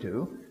referring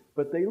to,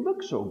 but they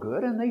look so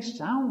good and they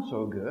sound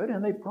so good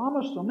and they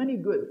promise so many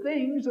good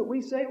things that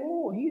we say,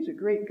 oh, he's a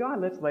great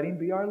God. Let's let him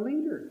be our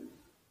leader.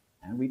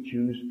 And we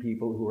choose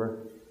people who are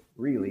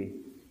really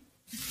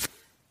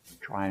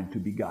trying to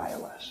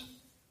beguile us.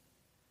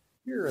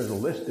 Here is a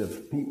list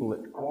of people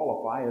that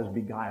qualify as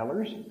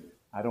beguilers.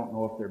 I don't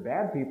know if they're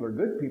bad people or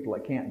good people. I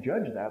can't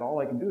judge that. All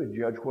I can do is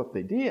judge what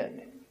they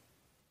did.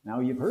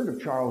 Now, you've heard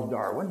of Charles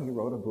Darwin. He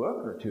wrote a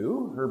book or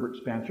 2. Herbert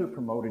Spencer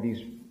promoted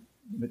his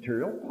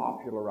material,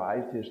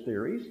 popularized his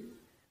theories.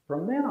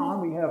 From then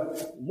on, we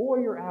have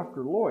lawyer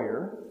after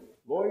lawyer,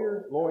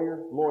 lawyer,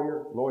 lawyer,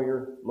 lawyer,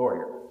 lawyer,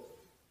 lawyer.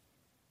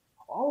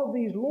 All of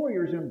these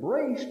lawyers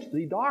embraced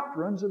the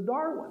doctrines of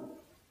Darwin.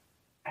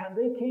 And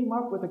they came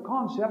up with a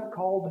concept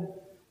called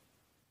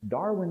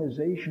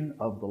Darwinization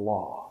of the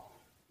law.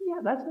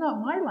 Yeah, that's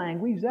not my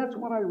language. That's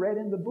what I read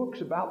in the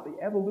books about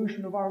the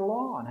evolution of our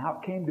law and how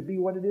it came to be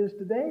what it is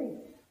today.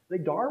 They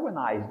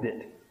Darwinized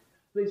it.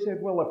 They said,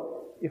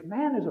 well, if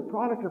man is a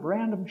product of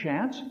random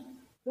chance,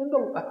 then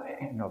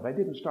no, they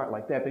didn't start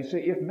like that. They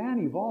say if man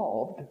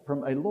evolved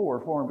from a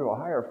lower form to a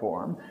higher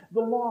form,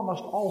 the law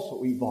must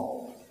also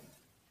evolve.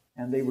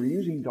 And they were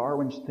using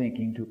Darwin's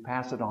thinking to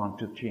pass it on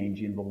to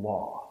changing the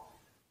law.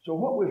 So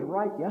what was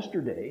right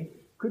yesterday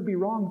could be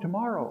wrong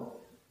tomorrow.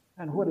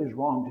 And what is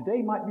wrong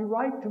today might be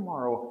right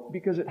tomorrow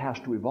because it has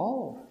to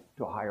evolve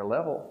to a higher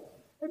level.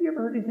 Have you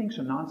ever heard anything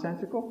so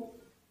nonsensical?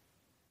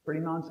 Pretty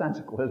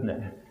nonsensical, isn't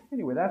it?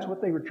 Anyway, that's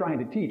what they were trying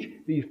to teach.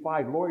 These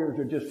 5 lawyers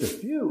are just a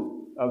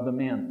few of the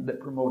men that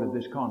promoted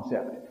this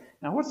concept.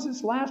 Now, what's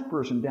this last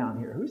person down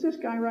here? Who's this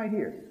guy right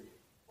here?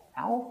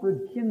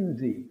 Alfred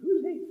Kinsey.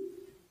 Who's he?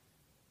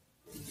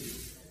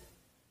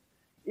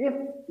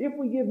 If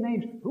we give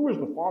names, who is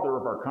the father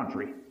of our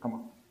country? Come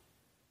on.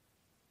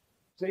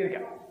 Say it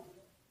again.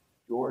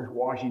 George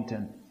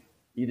Washington.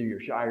 Either you're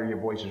shy or your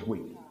voice is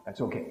weak. That's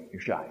okay.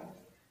 You're shy.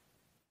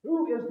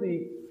 Who is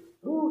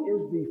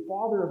the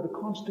father of the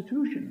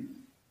Constitution?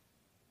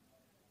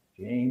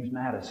 James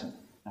Madison.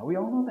 Now we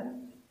all know that.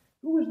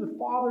 Who is the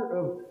father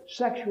of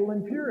sexual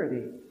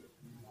impurity?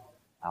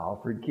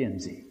 Alfred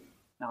Kinsey.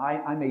 Now,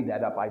 I made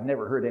that up. I've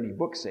never heard any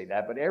book say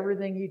that, but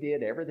everything he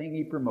did, everything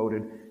he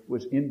promoted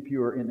was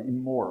impure and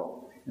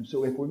immoral. And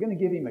so if we're going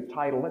to give him a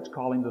title, let's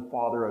call him the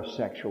father of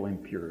sexual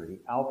impurity,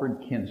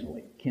 Alfred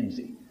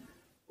Kinsey.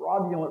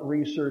 Fraudulent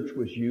research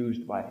was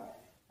used by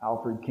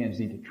Alfred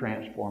Kinsey to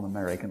transform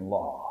American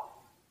law.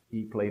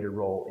 He played a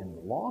role in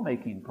the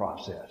lawmaking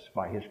process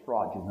by his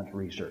fraudulent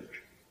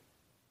research.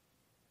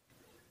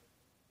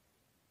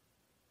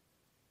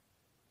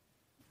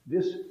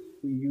 This,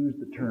 we use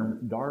the term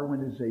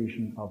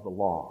Darwinization of the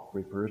law,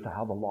 refers to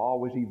how the law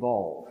was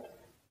evolved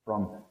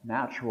from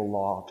natural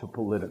law to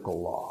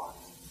political law.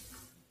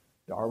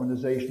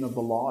 Darwinization of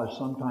the law is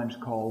sometimes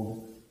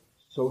called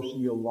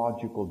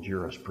sociological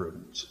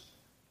jurisprudence.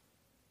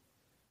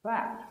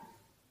 Fact,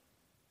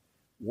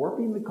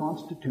 warping the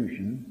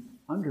Constitution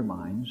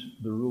undermines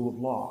the rule of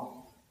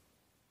law.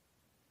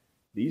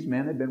 These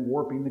men had been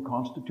warping the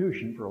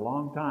Constitution for a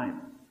long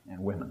time,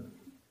 and women.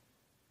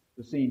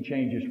 The scene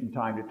changes from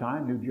time to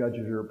time. New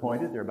judges are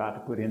appointed. They're about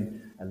to put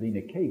in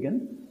Alina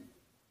Kagan.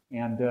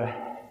 And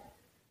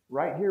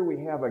right here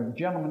we have a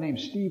gentleman named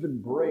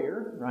Stephen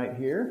Breyer, right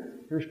here.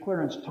 Here's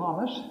Clarence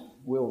Thomas.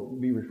 We'll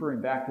be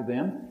referring back to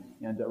them.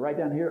 And right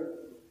down here,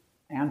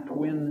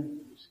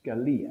 Antoine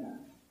Scalia.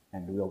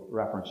 And we'll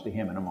reference to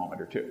him in a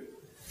moment or two.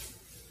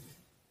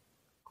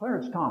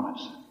 Clarence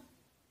Thomas,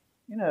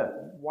 in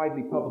a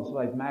widely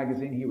publicized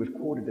magazine, he was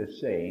quoted as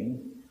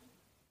saying,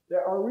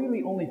 "There are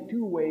really only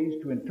two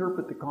ways to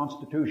interpret the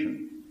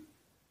Constitution.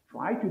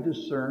 Try to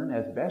discern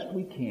as best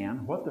we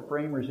can what the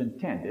framers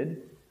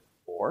intended,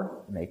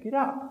 or make it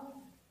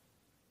up."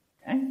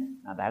 Okay?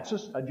 Now that's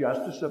a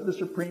justice of the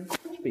Supreme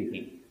Court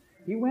speaking.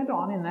 He went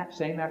on in that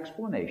same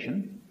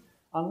explanation,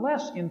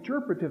 unless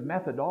interpretive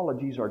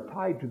methodologies are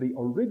tied to the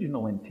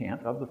original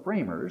intent of the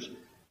framers,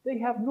 they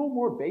have no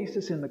more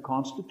basis in the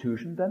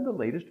Constitution than the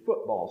latest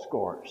football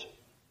scores.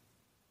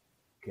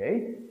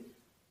 Okay?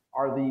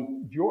 Are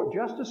the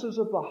justices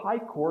of the High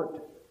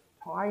Court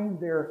tying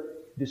their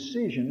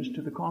decisions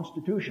to the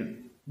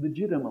Constitution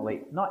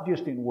legitimately, not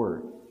just in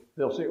word?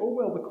 They'll say, oh,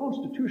 well, the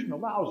Constitution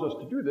allows us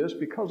to do this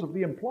because of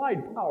the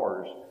implied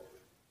powers.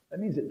 That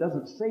means it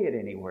doesn't say it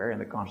anywhere in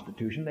the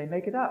Constitution. They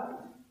make it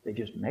up. They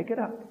just make it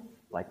up,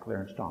 like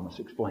Clarence Thomas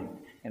explained.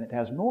 And it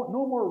has no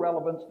more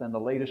relevance than the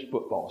latest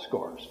football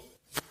scores.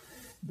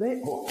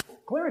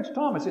 Clarence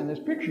Thomas, in this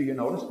picture, you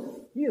notice,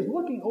 he is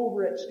looking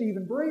over at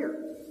Stephen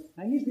Breyer.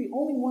 Now, he's the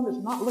only one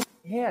that's not looking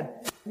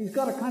ahead. He's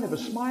got a kind of a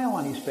smile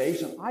on his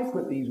face, and I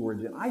put these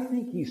words in. I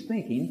think he's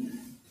thinking,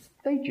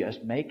 they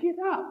just make it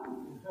up.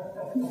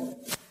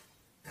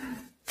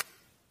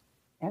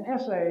 An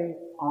essay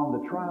on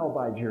the trial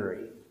by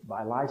jury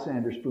by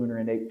Lysander Spooner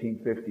in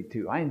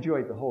 1852. I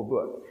enjoyed the whole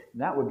book.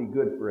 And that would be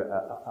good for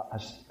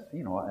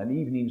an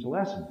evening's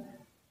lesson.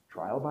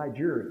 Trial by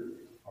jury,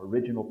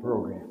 original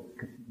program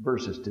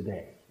versus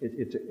today.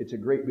 It's a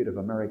great bit of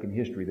American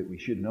history that we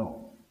should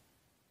know.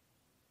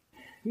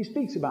 He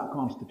speaks about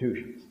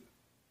constitutions.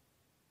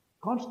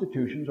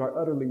 Constitutions are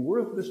utterly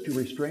worthless to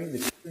restrain the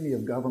tyranny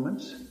of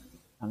governments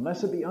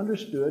unless it be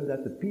understood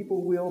that the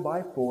people will,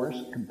 by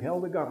force,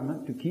 compel the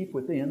government to keep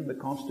within the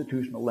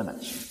constitutional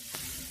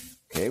limits.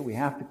 Okay, we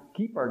have to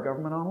keep our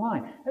government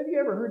online. Have you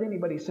ever heard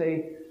anybody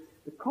say,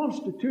 the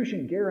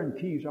Constitution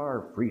guarantees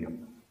our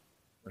freedom?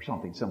 Or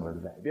something similar to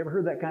that. Have you ever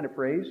heard that kind of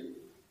phrase?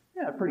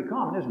 Yeah, pretty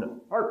common, isn't it?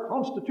 Our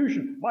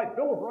Constitution, my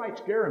Bill of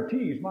Rights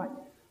guarantees my...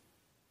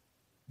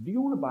 Do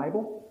you own a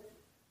Bible?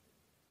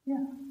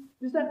 Yeah.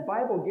 Does that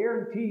Bible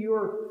guarantee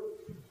your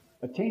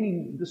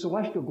attaining the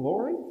celestial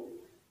glory?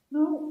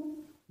 No.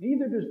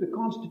 Neither does the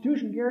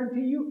Constitution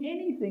guarantee you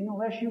anything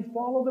unless you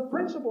follow the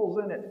principles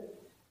in it.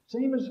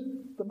 Same as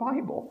the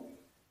Bible.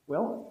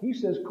 Well, he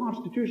says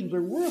constitutions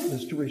are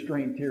worthless to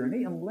restrain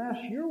tyranny unless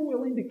you're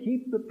willing to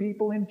keep the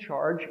people in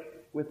charge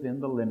within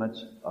the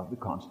limits of the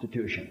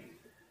Constitution.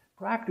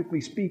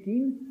 Practically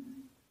speaking,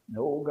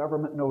 no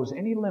government knows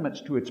any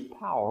limits to its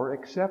power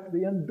except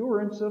the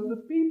endurance of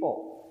the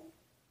people.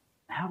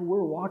 Now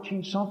we're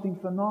watching something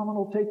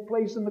phenomenal take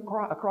place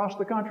across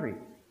the country.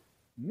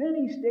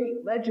 Many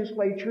state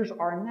legislatures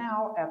are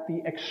now at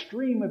the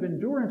extreme of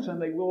endurance,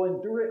 and they will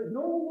endure it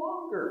no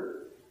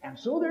longer. And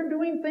so they're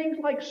doing things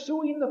like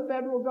suing the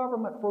federal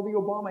government for the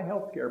Obama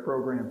health care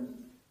program.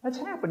 That's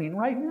happening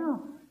right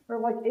now. There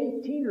are like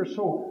 18 or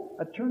so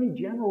attorney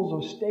generals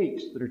of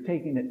states that are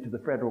taking it to the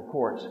federal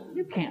courts.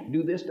 You can't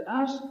do this to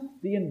us.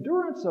 The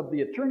endurance of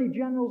the attorney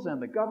generals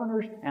and the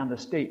governors and the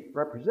state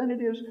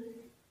representatives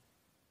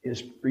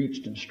is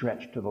reached and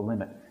stretched to the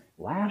limit.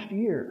 Last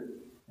year,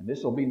 and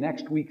this will be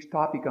next week's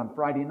topic on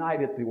Friday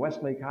night at the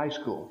Westlake High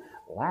School.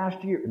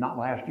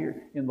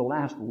 In the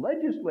last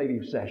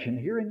legislative session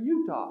here in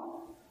Utah,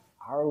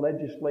 our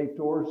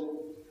legislators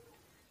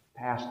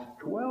passed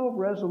 12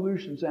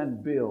 resolutions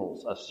and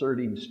bills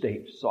asserting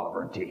state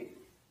sovereignty,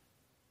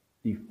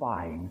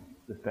 defying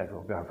the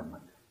federal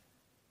government.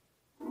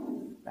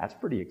 That's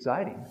pretty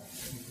exciting.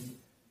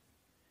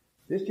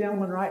 This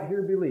gentleman right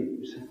here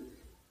believes,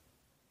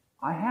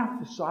 I have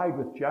to side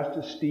with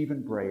Justice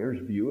Stephen Breyer's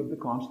view of the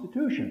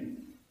Constitution.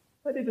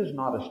 But it is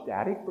not a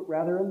static, but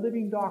rather a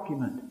living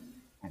document,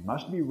 and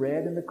must be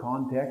read in the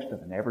context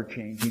of an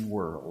ever-changing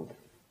world.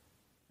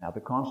 Now,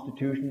 the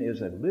Constitution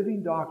is a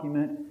living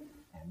document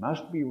and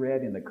must be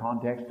read in the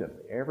context of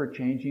the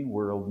ever-changing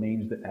world,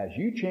 means that as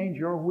you change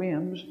your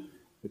whims,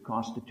 the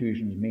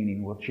Constitution's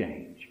meaning will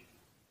change.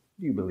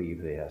 Do you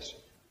believe this?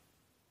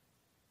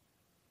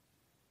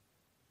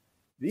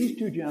 These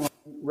two gentlemen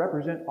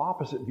represent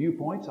opposite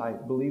viewpoints, I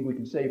believe we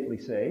can safely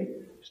say.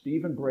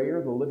 Stephen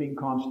Breyer, the living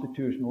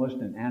constitutionalist,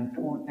 and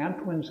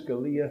Antoine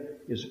Scalia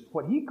is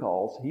what he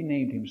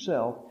named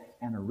himself,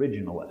 an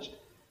originalist.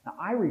 Now,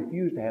 I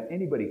refuse to have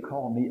anybody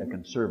call me a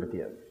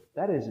conservative.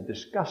 That is a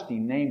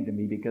disgusting name to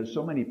me because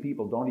so many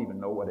people don't even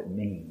know what it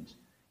means.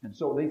 And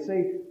so they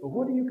say, well,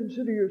 what do you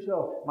consider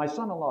yourself? My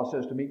son-in-law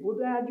says to me, well,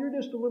 Dad, you're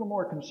just a little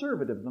more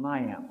conservative than I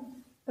am.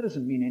 That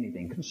doesn't mean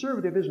anything.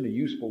 Conservative isn't a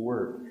useful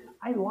word.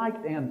 I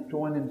liked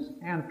Antoine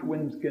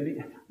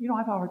Scalia. You know,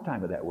 I've had a hard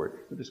time with that word.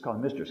 We'll just call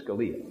him Mr.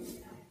 Scalia.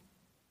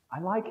 I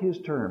like his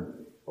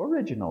term,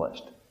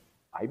 originalist.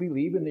 I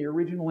believe in the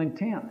original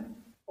intent.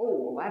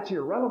 Oh, well, that's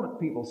irrelevant,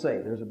 people say.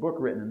 There's a book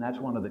written, and that's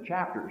one of the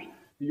chapters.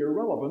 The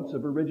Irrelevance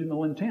of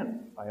Original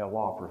Intent by a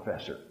law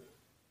professor.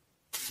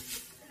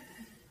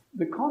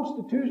 The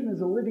Constitution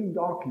is a living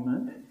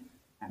document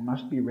and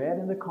must be read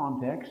in the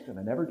context of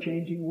an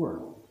ever-changing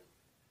world.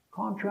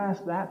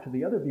 Contrast that to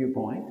the other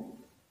viewpoint.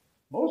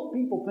 Most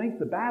people think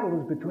the battle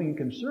is between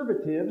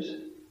conservatives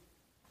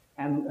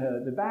and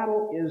the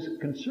battle is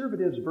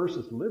conservatives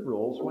versus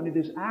liberals when it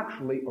is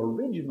actually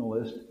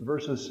originalist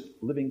versus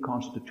living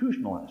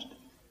constitutionalist.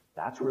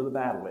 That's where the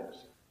battle is.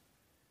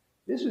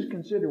 This is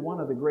considered one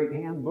of the great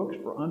handbooks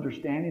for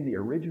understanding the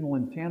original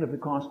intent of the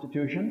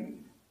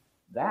Constitution.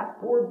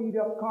 That poor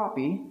beat-up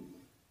copy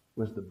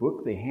was the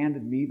book they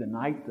handed me the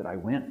night that I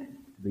went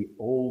to the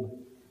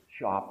old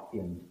shop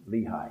in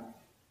Lehigh.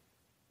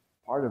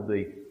 Part of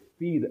the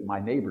fee that my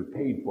neighbor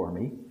paid for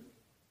me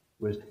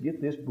was to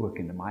get this book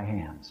into my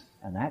hands.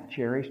 And that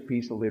cherished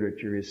piece of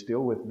literature is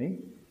still with me.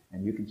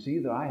 And you can see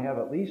that I have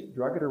at least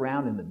drug it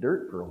around in the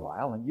dirt for a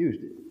while and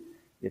used it.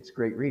 It's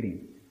great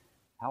reading.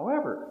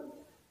 However,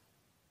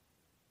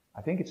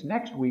 I think it's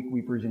next week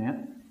we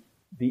present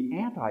the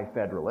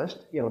Anti-Federalist.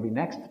 It'll be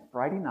next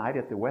Friday night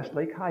at the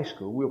Westlake High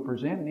School. We'll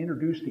present and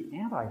introduce the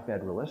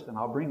Anti-Federalist, and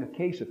I'll bring a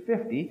case of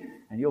 50,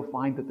 and you'll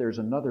find that there's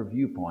another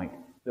viewpoint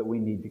that we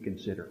need to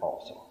consider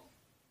also.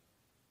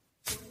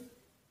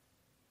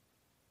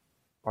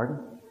 Pardon?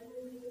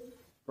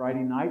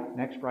 Friday night,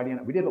 next Friday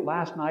night. We did it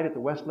last night at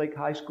the Westlake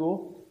High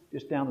School,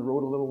 just down the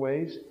road a little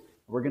ways.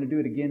 We're going to do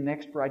it again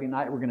next Friday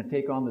night. We're going to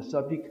take on the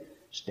subject,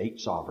 state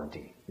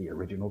sovereignty, the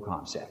original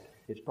concept.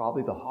 It's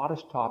probably the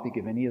hottest topic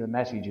of any of the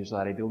messages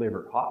that I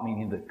deliver. Hot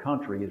meaning the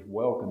country is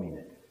welcoming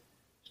it.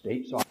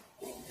 State sovereignty.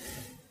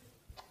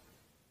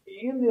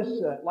 In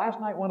this, last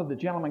night one of the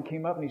gentlemen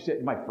came up and he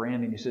said, my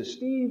friend, and he says,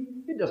 Steve,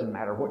 it doesn't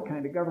matter what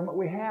kind of government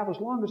we have as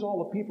long as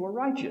all the people are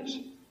righteous.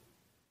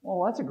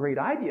 Well, that's a great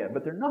idea,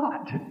 but they're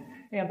not.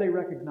 And they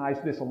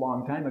recognized this a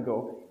long time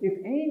ago.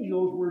 If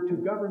angels were to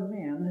govern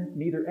men,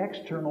 neither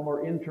external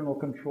nor internal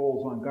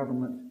controls on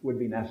government would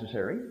be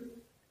necessary.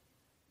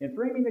 In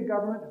framing the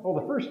government,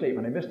 the first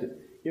statement, I missed it.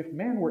 If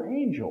men were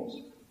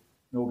angels,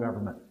 no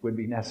government would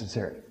be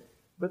necessary.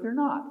 But they're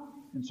not.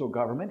 And so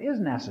government is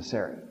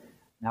necessary.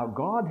 Now,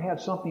 God had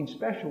something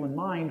special in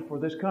mind for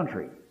this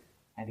country.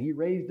 And He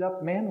raised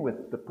up men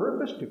with the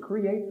purpose to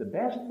create the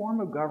best form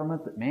of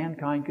government that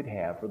mankind could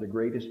have for the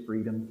greatest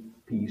freedom,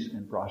 peace,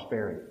 and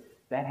prosperity.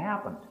 That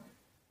happened.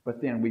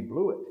 But then we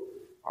blew it.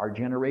 Our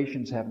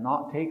generations have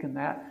not taken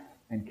that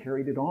and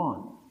carried it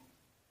on.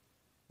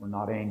 We're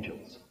not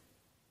angels.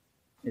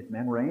 If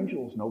men were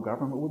angels, no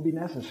government would be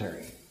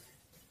necessary.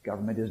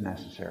 Government is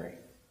necessary.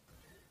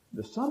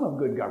 The sum of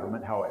good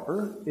government,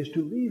 however, is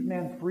to leave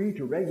men free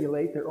to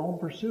regulate their own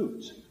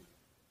pursuits.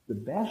 The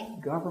best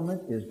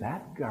government is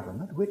that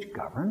government which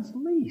governs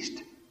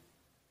least.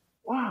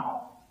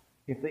 Wow!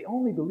 If they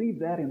only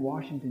believed that in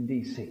Washington,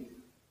 D.C.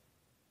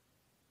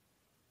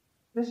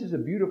 This is a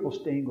beautiful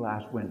stained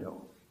glass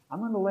window. I'm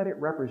going to let it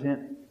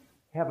represent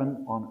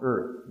heaven on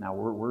earth. Now,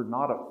 we're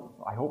not,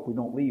 I hope we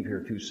don't leave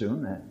here too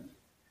soon.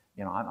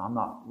 I'm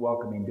not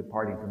welcoming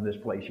departing from this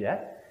place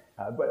yet.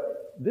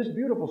 But this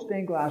beautiful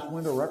stained glass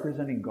window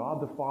representing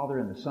God the Father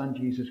and the Son,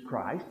 Jesus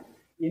Christ,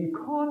 in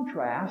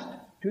contrast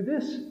to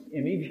this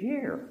image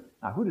here.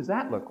 Now, who does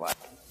that look like?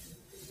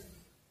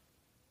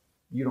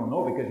 You don't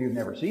know because you've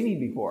never seen him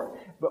before.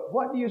 But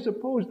what do you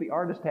suppose the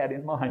artist had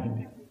in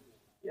mind?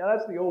 Yeah,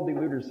 that's the old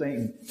deluder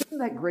Satan. Isn't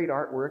that great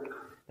artwork?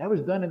 That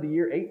was done in the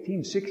year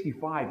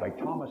 1865 by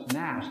Thomas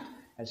Nast,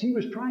 as he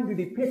was trying to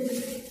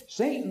depict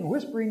Satan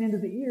whispering into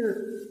the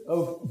ear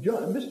of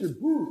Mr.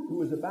 Booth, who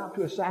was about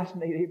to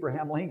assassinate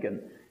Abraham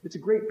Lincoln. It's a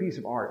great piece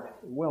of art.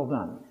 Well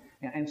done.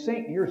 And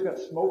Satan here's got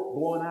smoke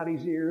blowing out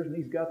his ears, and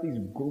he's got these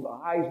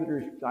eyes that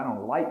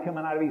are, light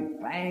coming out of his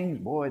fangs.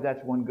 Boy,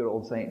 that's one good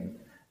old Satan.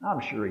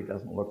 I'm sure he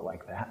doesn't look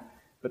like that.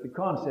 But the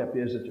concept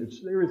is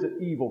that there is an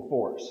evil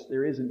force.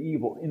 There is an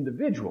evil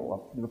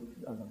individual.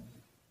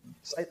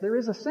 There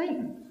is a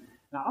Satan.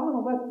 Now, I'm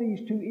going to let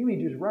these two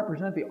images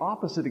represent the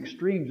opposite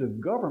extremes of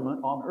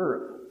government on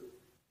earth.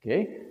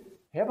 Okay?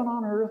 Heaven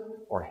on earth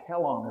or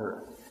hell on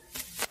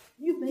earth.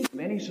 Do you think of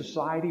any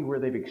society where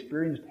they've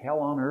experienced hell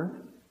on earth?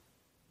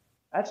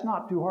 That's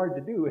not too hard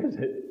to do, is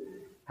it?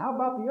 How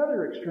about the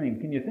other extreme?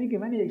 Can you think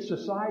of any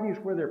societies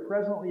where they're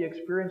presently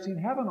experiencing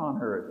heaven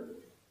on earth?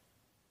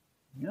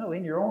 You know,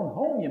 in your own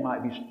home you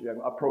might be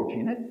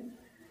approaching it.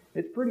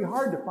 It's pretty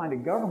hard to find a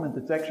government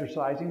that's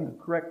exercising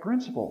the correct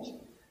principles.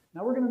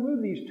 Now we're going to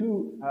move these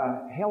two,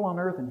 hell on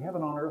earth and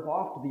heaven on earth,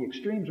 off to the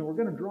extremes, and we're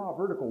going to draw a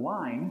vertical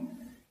line,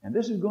 and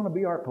this is going to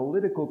be our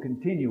political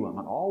continuum,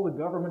 and all the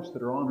governments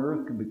that are on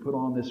earth can be put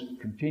on this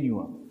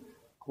continuum,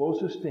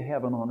 closest to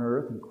heaven on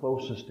earth and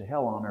closest to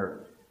hell on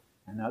earth.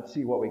 And now let's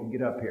see what we can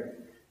get up here.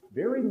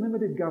 Very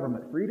limited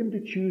government, freedom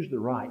to choose the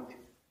right.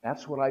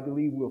 That's what I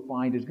believe we'll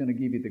find is going to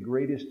give you the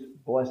greatest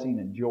blessing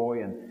and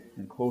joy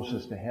and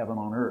closest to heaven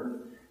on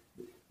earth.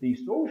 The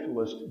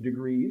socialist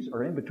degrees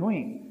are in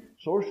between.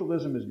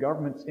 Socialism is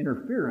government's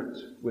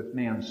interference with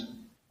man's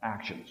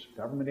actions.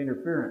 Government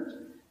interference.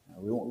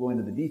 We won't go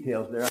into the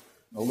details there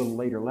in a little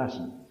later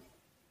lesson.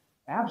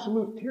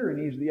 Absolute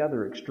tyranny is the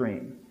other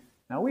extreme.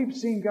 Now, we've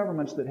seen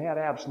governments that had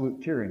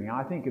absolute tyranny.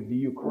 I think of the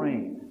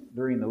Ukraine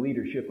during the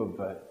leadership of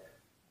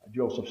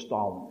Joseph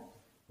Stalin,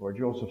 where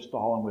Joseph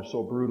Stalin was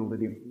so brutal that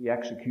he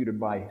executed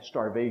by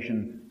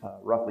starvation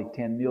roughly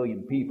 10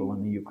 million people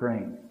in the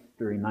Ukraine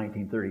during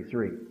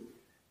 1933.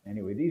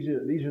 Anyway, these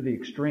are the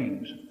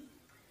extremes.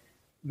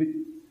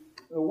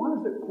 The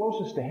ones that are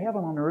closest to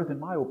heaven on earth, in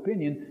my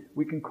opinion,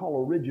 we can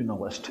call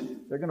originalist.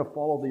 They're going to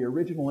follow the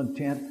original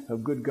intent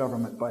of good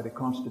government by the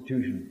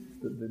Constitution,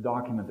 the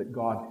document that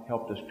God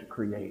helped us to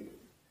create.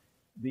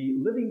 The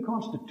living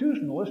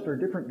constitutionalist are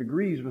different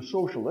degrees of a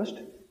socialist,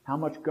 how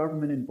much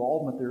government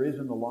involvement there is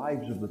in the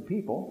lives of the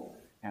people,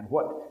 and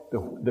what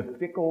the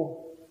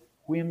fickle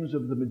whims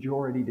of the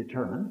majority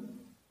determine.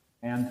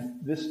 And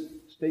this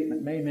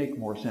statement may make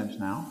more sense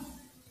now.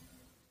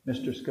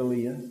 Mr.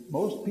 Scalia,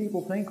 most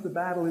people think the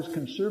battle is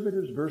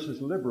conservatives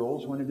versus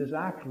liberals when it is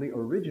actually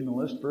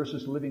originalist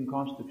versus living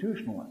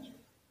constitutionalist.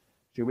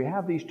 See, we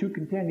have these two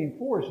contending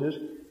forces.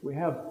 We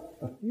have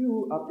a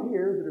few up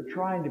here that are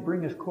trying to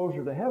bring us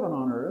closer to heaven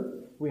on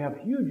earth. We have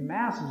huge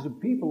masses of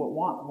people that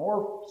want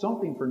more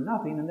something for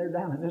nothing, and they're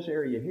down in this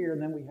area here.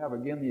 And then we have,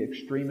 again, the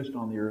extremist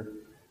on the earth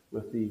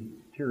with the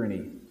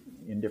tyranny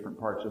in different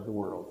parts of the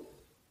world.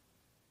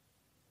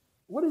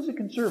 What is a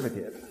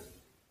conservative?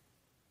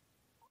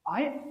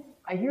 I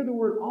hear the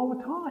word all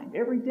the time,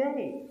 every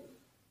day,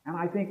 and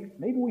I think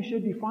maybe we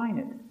should define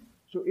it.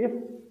 So if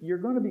you're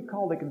going to be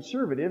called a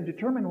conservative,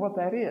 determine what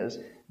that is.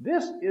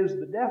 This is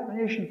the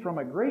definition from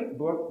a great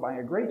book by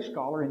a great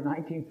scholar in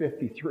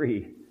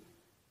 1953,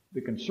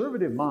 The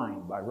Conservative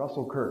Mind by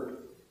Russell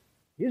Kirk.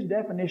 His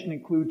definition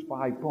includes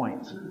 5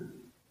 points.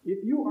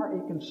 If you are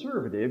a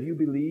conservative, you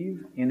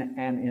believe in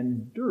an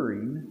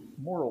enduring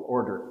moral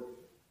order.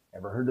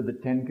 Ever heard of the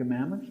 10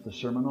 Commandments, the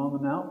Sermon on the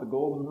Mount, the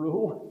Golden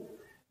Rule?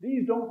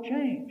 These don't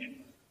change.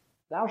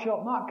 Thou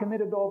shalt not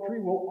commit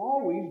adultery will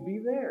always be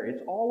there.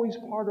 It's always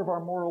part of our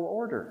moral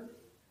order.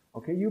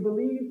 Okay, you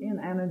believe in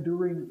an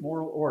enduring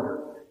moral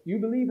order. You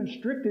believe in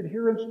strict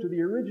adherence to the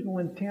original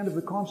intent of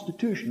the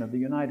Constitution of the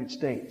United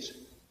States.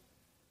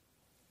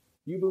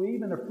 You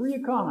believe in a free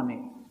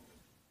economy.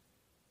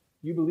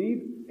 You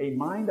believe a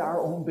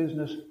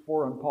mind-our-own-business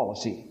foreign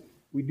policy.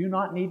 We do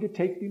not need to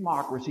take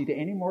democracy to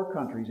any more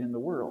countries in the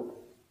world.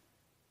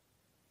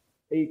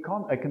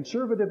 A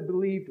conservative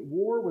believed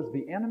war was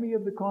the enemy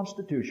of the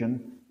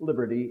Constitution,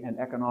 liberty, and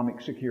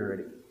economic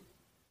security.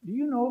 Do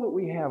you know that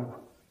we have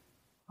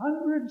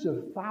hundreds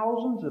of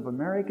thousands of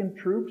American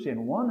troops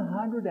in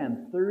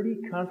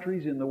 130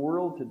 countries in the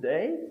world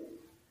today?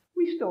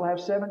 We still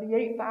have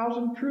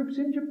 78,000 troops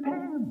in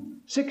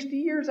Japan, 60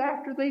 years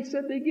after they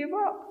said they give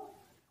up.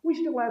 We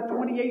still have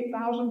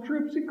 28,000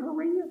 troops in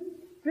Korea,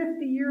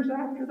 50 years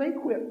after they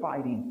quit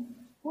fighting.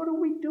 What are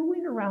we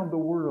doing around the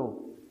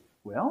world?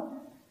 Well,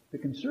 the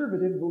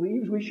conservative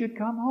believes we should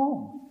come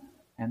home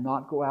and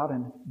not go out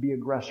and be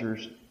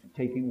aggressors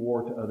taking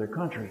war to other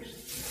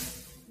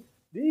countries.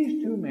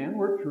 These two men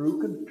were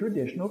true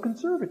traditional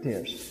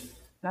conservatives.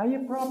 Now,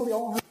 you've probably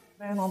all heard of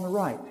the man on the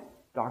right,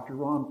 Dr.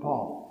 Ron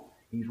Paul.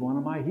 He's one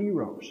of my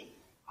heroes.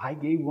 I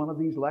gave one of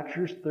these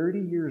lectures 30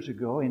 years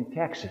ago in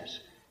Texas,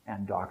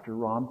 and Dr.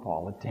 Ron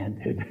Paul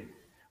attended.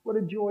 What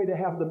a joy to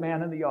have the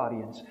man in the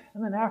audience.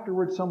 And then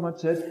afterwards someone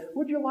said,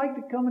 would you like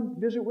to come and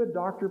visit with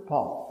Dr.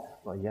 Paul?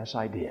 Well, yes,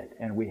 I did.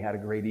 And we had a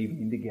great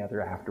evening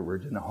together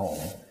afterwards in the home.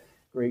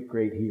 Great,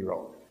 great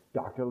hero.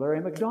 Dr.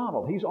 Larry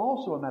McDonald. He's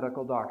also a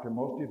medical doctor.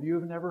 Most of you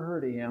have never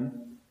heard of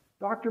him.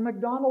 Dr.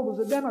 McDonald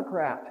was a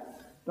Democrat.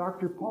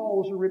 Dr. Paul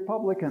was a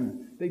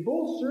Republican. They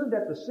both served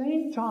at the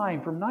same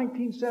time from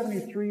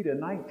 1973 to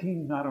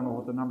I don't know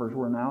what the numbers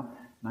were now,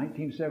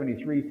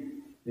 1973.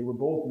 They were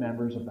both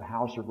members of the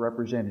House of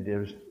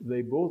Representatives.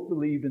 They both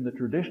believed in the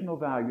traditional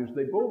values.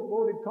 They both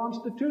voted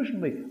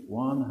constitutionally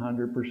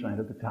 100%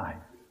 of the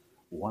time.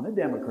 One a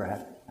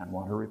Democrat and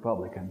one a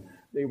Republican.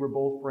 They were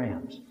both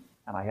friends.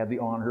 And I had the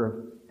honor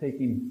of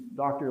taking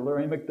Dr.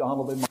 Larry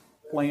McDonald in my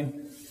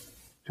plane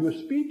to a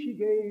speech he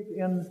gave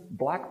in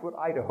Blackfoot,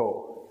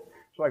 Idaho.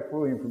 So I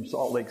flew him from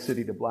Salt Lake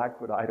City to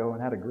Blackfoot, Idaho,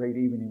 and had a great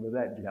evening with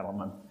that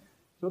gentleman.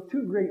 So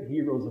two great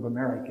heroes of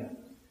America.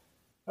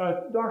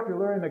 Dr.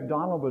 Larry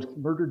McDonald was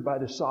murdered by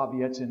the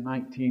Soviets in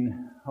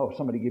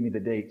somebody give me the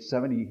date,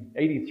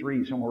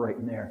 83, somewhere right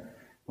in there,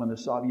 when the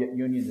Soviet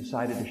Union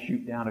decided to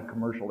shoot down a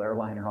commercial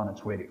airliner on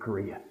its way to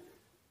Korea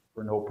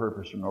for no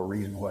purpose or no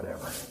reason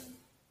whatever.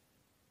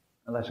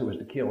 Unless it was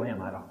to kill him,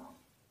 I don't know.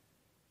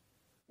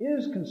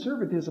 Is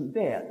conservatism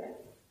dead?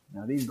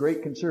 Now, these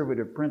great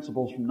conservative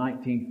principles from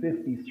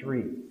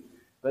 1953.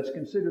 Let's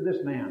consider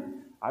this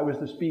man. I was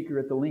the speaker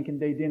at the Lincoln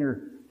Day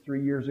dinner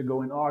 3 years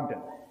ago in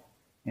Ogden.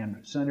 And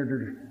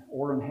Senator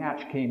Orrin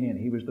Hatch came in.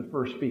 He was the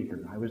first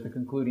speaker. I was the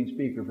concluding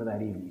speaker for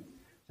that evening.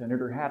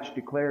 Senator Hatch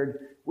declared,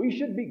 "We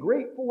should be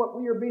grateful that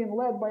we are being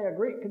led by a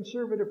great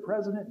conservative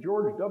president,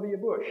 George W.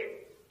 Bush."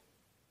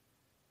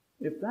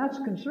 If that's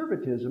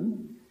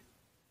conservatism,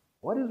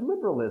 what is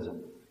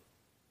liberalism?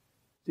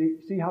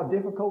 See how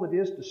difficult it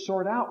is to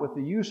sort out with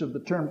the use of the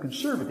term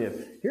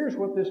conservative. Here's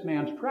what this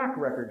man's track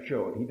record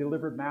showed. He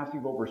delivered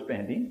massive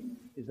overspending.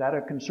 Is that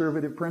a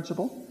conservative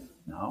principle?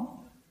 No.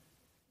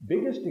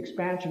 Biggest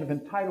expansion of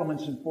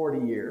entitlements in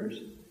 40 years,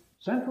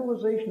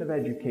 centralization of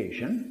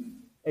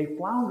education, a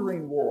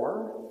floundering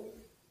war,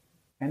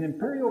 an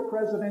imperial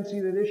presidency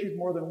that issued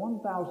more than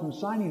 1,000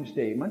 signing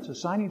statements. A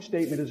signing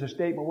statement is a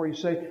statement where you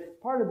say,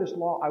 part of this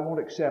law I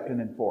won't accept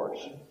and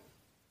enforce.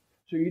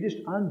 So you just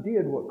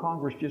undid what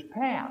Congress just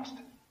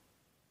passed.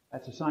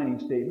 That's a signing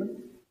statement.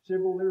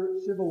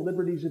 Civil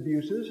liberties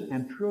abuses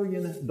and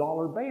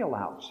trillion-dollar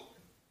bailouts.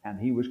 And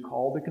he was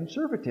called a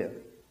conservative.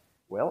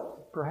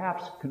 Well,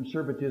 perhaps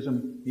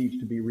conservatism needs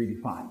to be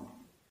redefined.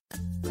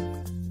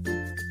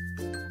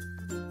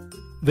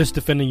 This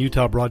Defending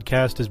Utah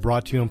broadcast is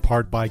brought to you in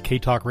part by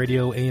K-Talk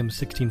Radio AM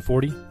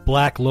 1640,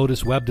 Black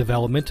Lotus Web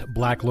Development,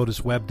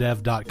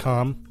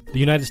 blacklotuswebdev.com, the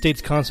United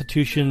States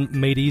Constitution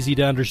Made Easy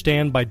to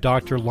Understand by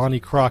Dr. Lonnie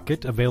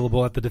Crockett,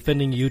 available at the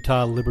Defending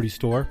Utah Liberty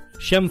Store,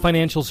 Shem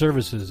Financial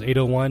Services,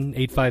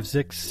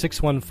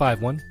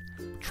 801-856-6151,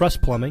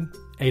 Trust Plumbing,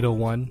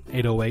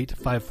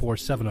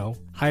 801-808-5470,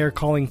 Higher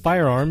Calling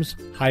Firearms,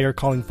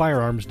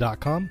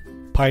 highercallingfirearms.com,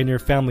 Pioneer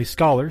Family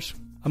Scholars,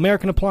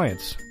 American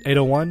Appliance,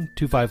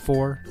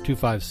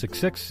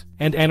 801-254-2566,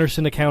 and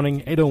Anderson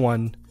Accounting,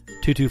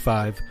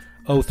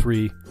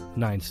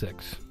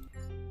 801-225-0396.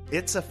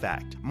 It's a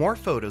fact. More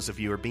photos of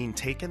you are being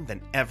taken than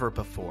ever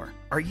before.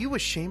 Are you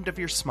ashamed of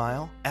your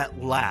smile?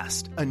 At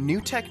last, a new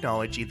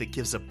technology that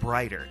gives a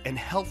brighter and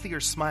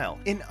healthier smile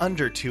in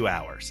under 2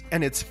 hours.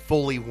 And it's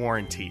fully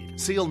warranted,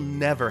 so you'll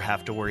never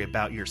have to worry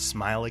about your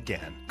smile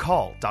again.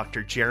 Call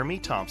Dr. Jeremy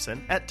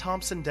Thompson at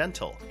Thompson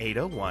Dental,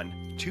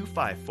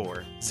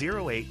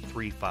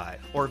 801-254-0835,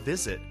 or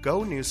visit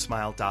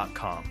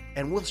GoNewSmile.com,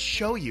 and we'll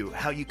show you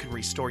how you can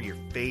restore your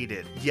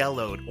faded,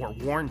 yellowed, or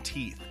worn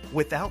teeth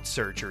without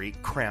surgery,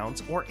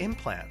 crowns, or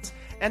implants.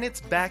 And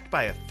it's backed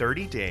by a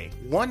 30-day,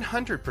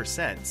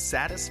 100%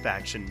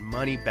 satisfaction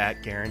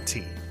money-back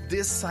guarantee.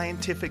 This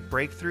scientific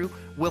breakthrough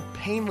will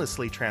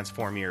painlessly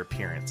transform your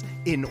appearance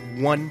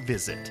in one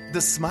visit. The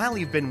smile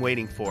you've been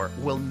waiting for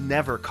will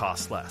never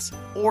cost less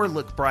or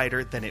look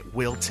brighter than it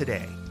will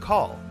today.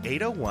 Call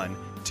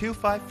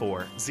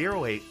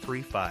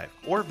 801-254-0835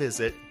 or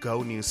visit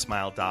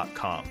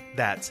GoNewSmile.com.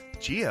 That's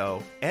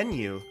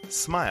GONU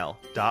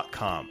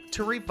Smile.com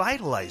to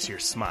revitalize your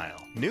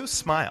smile. New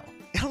smile.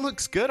 It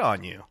looks good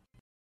on you.